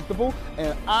live comfortable,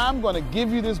 and I'm going to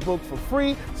give you this book for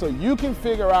free so you can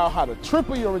figure out how to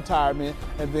triple your retirement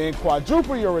and then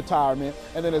quadruple your retirement,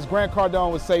 and then as Grant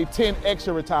Cardone would say, 10x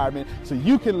your retirement so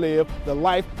you can live the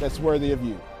life that's worthy of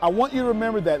you. I want you to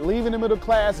remember that leaving the middle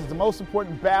class is the most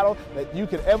important battle that you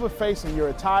could ever face in your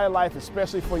entire life,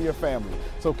 especially for your family.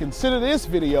 So consider this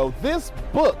video, this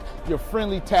book, your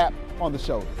friendly tap on the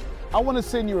shoulder. I want to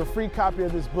send you a free copy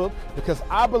of this book because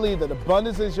I believe that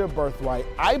abundance is your birthright.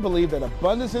 I believe that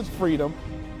abundance is freedom,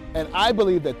 and I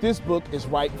believe that this book is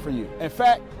right for you. In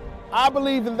fact, I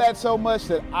believe in that so much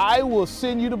that I will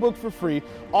send you the book for free.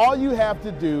 All you have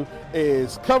to do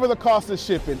is cover the cost of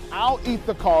shipping. I'll eat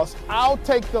the cost. I'll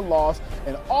take the loss.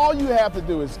 And all you have to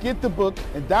do is get the book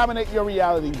and dominate your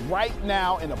reality right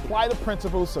now and apply the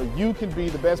principles so you can be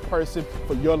the best person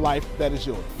for your life that is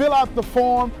yours. Fill out the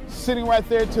form sitting right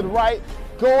there to the right.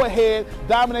 Go ahead,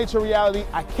 dominate your reality.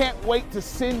 I can't wait to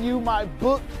send you my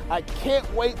book. I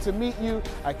can't wait to meet you.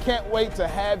 I can't wait to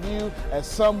have you as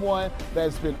someone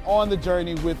that's been on the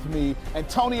journey with me.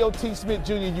 Antonio T. Smith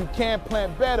Jr., you can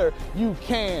plant better. You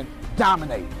can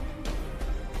dominate.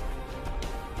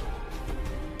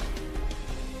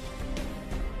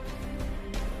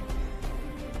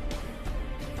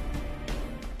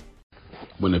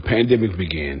 When the pandemic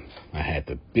began, I had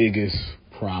the biggest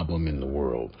problem in the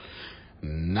world.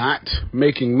 Not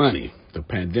making money. The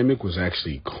pandemic was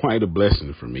actually quite a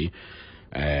blessing for me,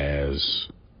 as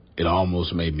it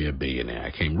almost made me a billionaire. I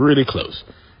came really close.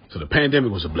 So the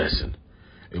pandemic was a blessing.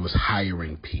 It was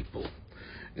hiring people.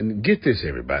 And get this,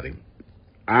 everybody.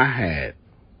 I had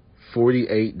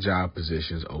 48 job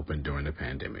positions open during the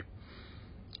pandemic.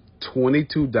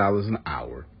 $22 an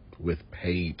hour with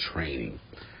paid training.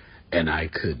 And I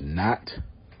could not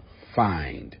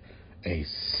find a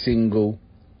single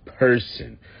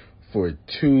person for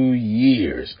 2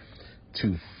 years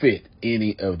to fit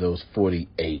any of those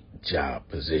 48 job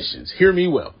positions. Hear me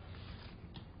well.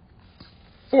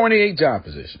 48 job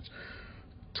positions,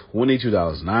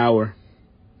 $22 an hour,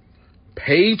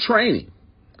 paid training,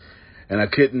 and I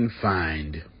couldn't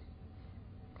find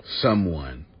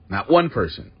someone, not one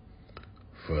person,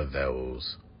 for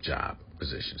those job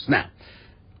positions. Now,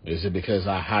 is it because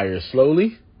I hire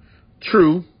slowly?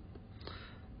 True.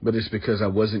 But it's because I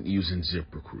wasn't using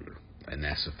ZipRecruiter. And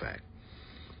that's a fact.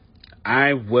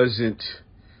 I wasn't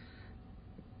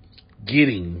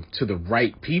getting to the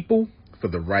right people for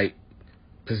the right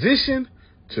position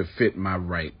to fit my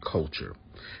right culture.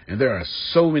 And there are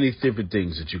so many different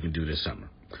things that you can do this summer.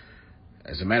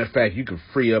 As a matter of fact, you can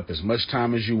free up as much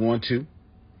time as you want to.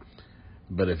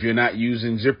 But if you're not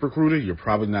using ZipRecruiter, you're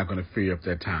probably not going to free up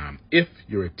that time if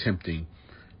you're attempting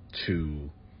to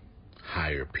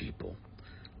hire people.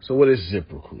 So what is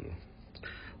ZipRecruiter?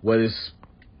 What is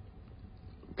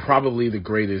probably the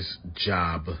greatest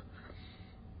job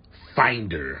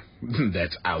finder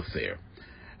that's out there.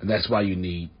 And that's why you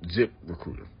need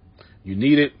ZipRecruiter. You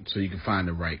need it so you can find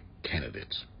the right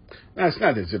candidates. Now, it's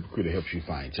not that ZipRecruiter helps you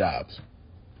find jobs.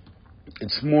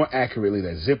 It's more accurately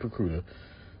that ZipRecruiter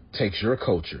takes your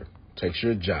culture, takes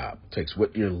your job, takes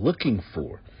what you're looking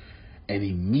for, and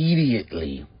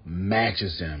immediately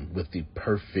matches them with the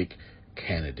perfect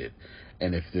candidate.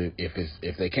 And if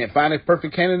they can't find a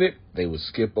perfect candidate, they will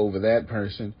skip over that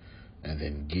person and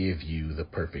then give you the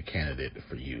perfect candidate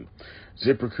for you.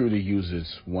 ZipRecruiter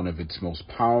uses one of its most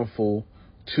powerful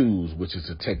tools, which is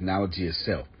the technology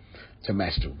itself, to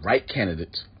match the right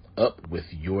candidates up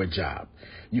with your job.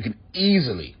 You can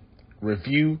easily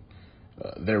review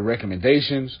their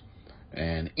recommendations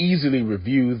and easily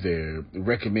review their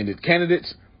recommended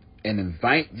candidates and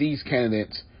invite these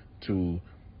candidates to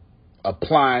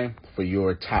apply for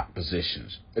your top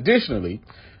positions. Additionally,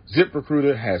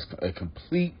 ZipRecruiter has a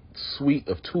complete suite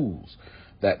of tools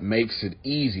that makes it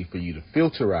easy for you to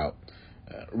filter out,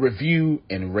 review,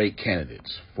 and rate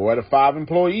candidates. 4 out of 5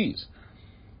 employees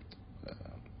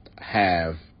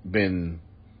have been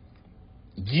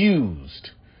used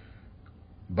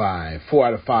by 4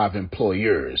 out of 5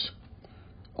 employers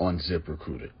on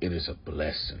ZipRecruiter. It is a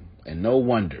blessing. And no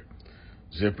wonder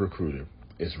ZipRecruiter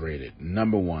is rated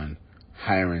 #1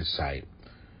 hiring site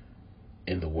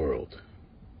in the world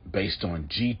based on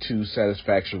G2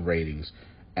 satisfaction ratings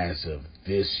as of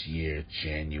this year,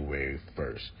 January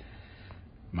 1st.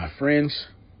 My friends,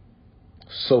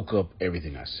 soak up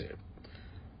everything I said.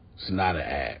 It's not an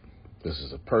ad. This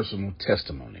is a personal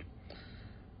testimony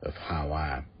of how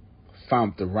I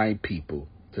found the right people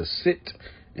to sit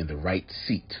in the right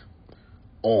seat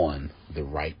on the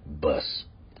right bus.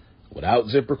 Without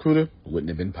ZipRecruiter, it wouldn't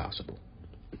have been possible.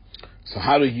 So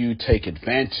how do you take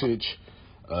advantage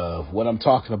of what I'm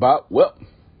talking about? Well,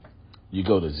 you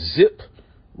go to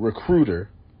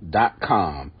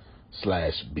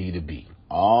ZipRecruiter.com/B2B.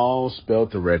 All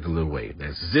spelled the regular way.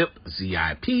 That's Zip,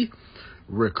 Z-I-P,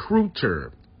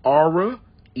 Recruiter, Aura,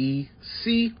 U-I-T-E-R,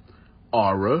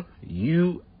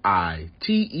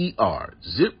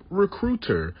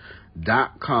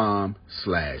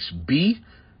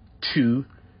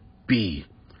 ZipRecruiter.com/B2B.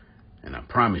 And I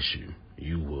promise you,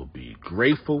 you will be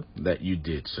grateful that you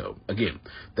did so. Again,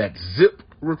 that's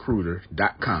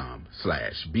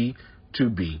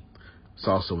ZipRecruiter.com/B2B. It's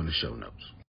also in the show notes.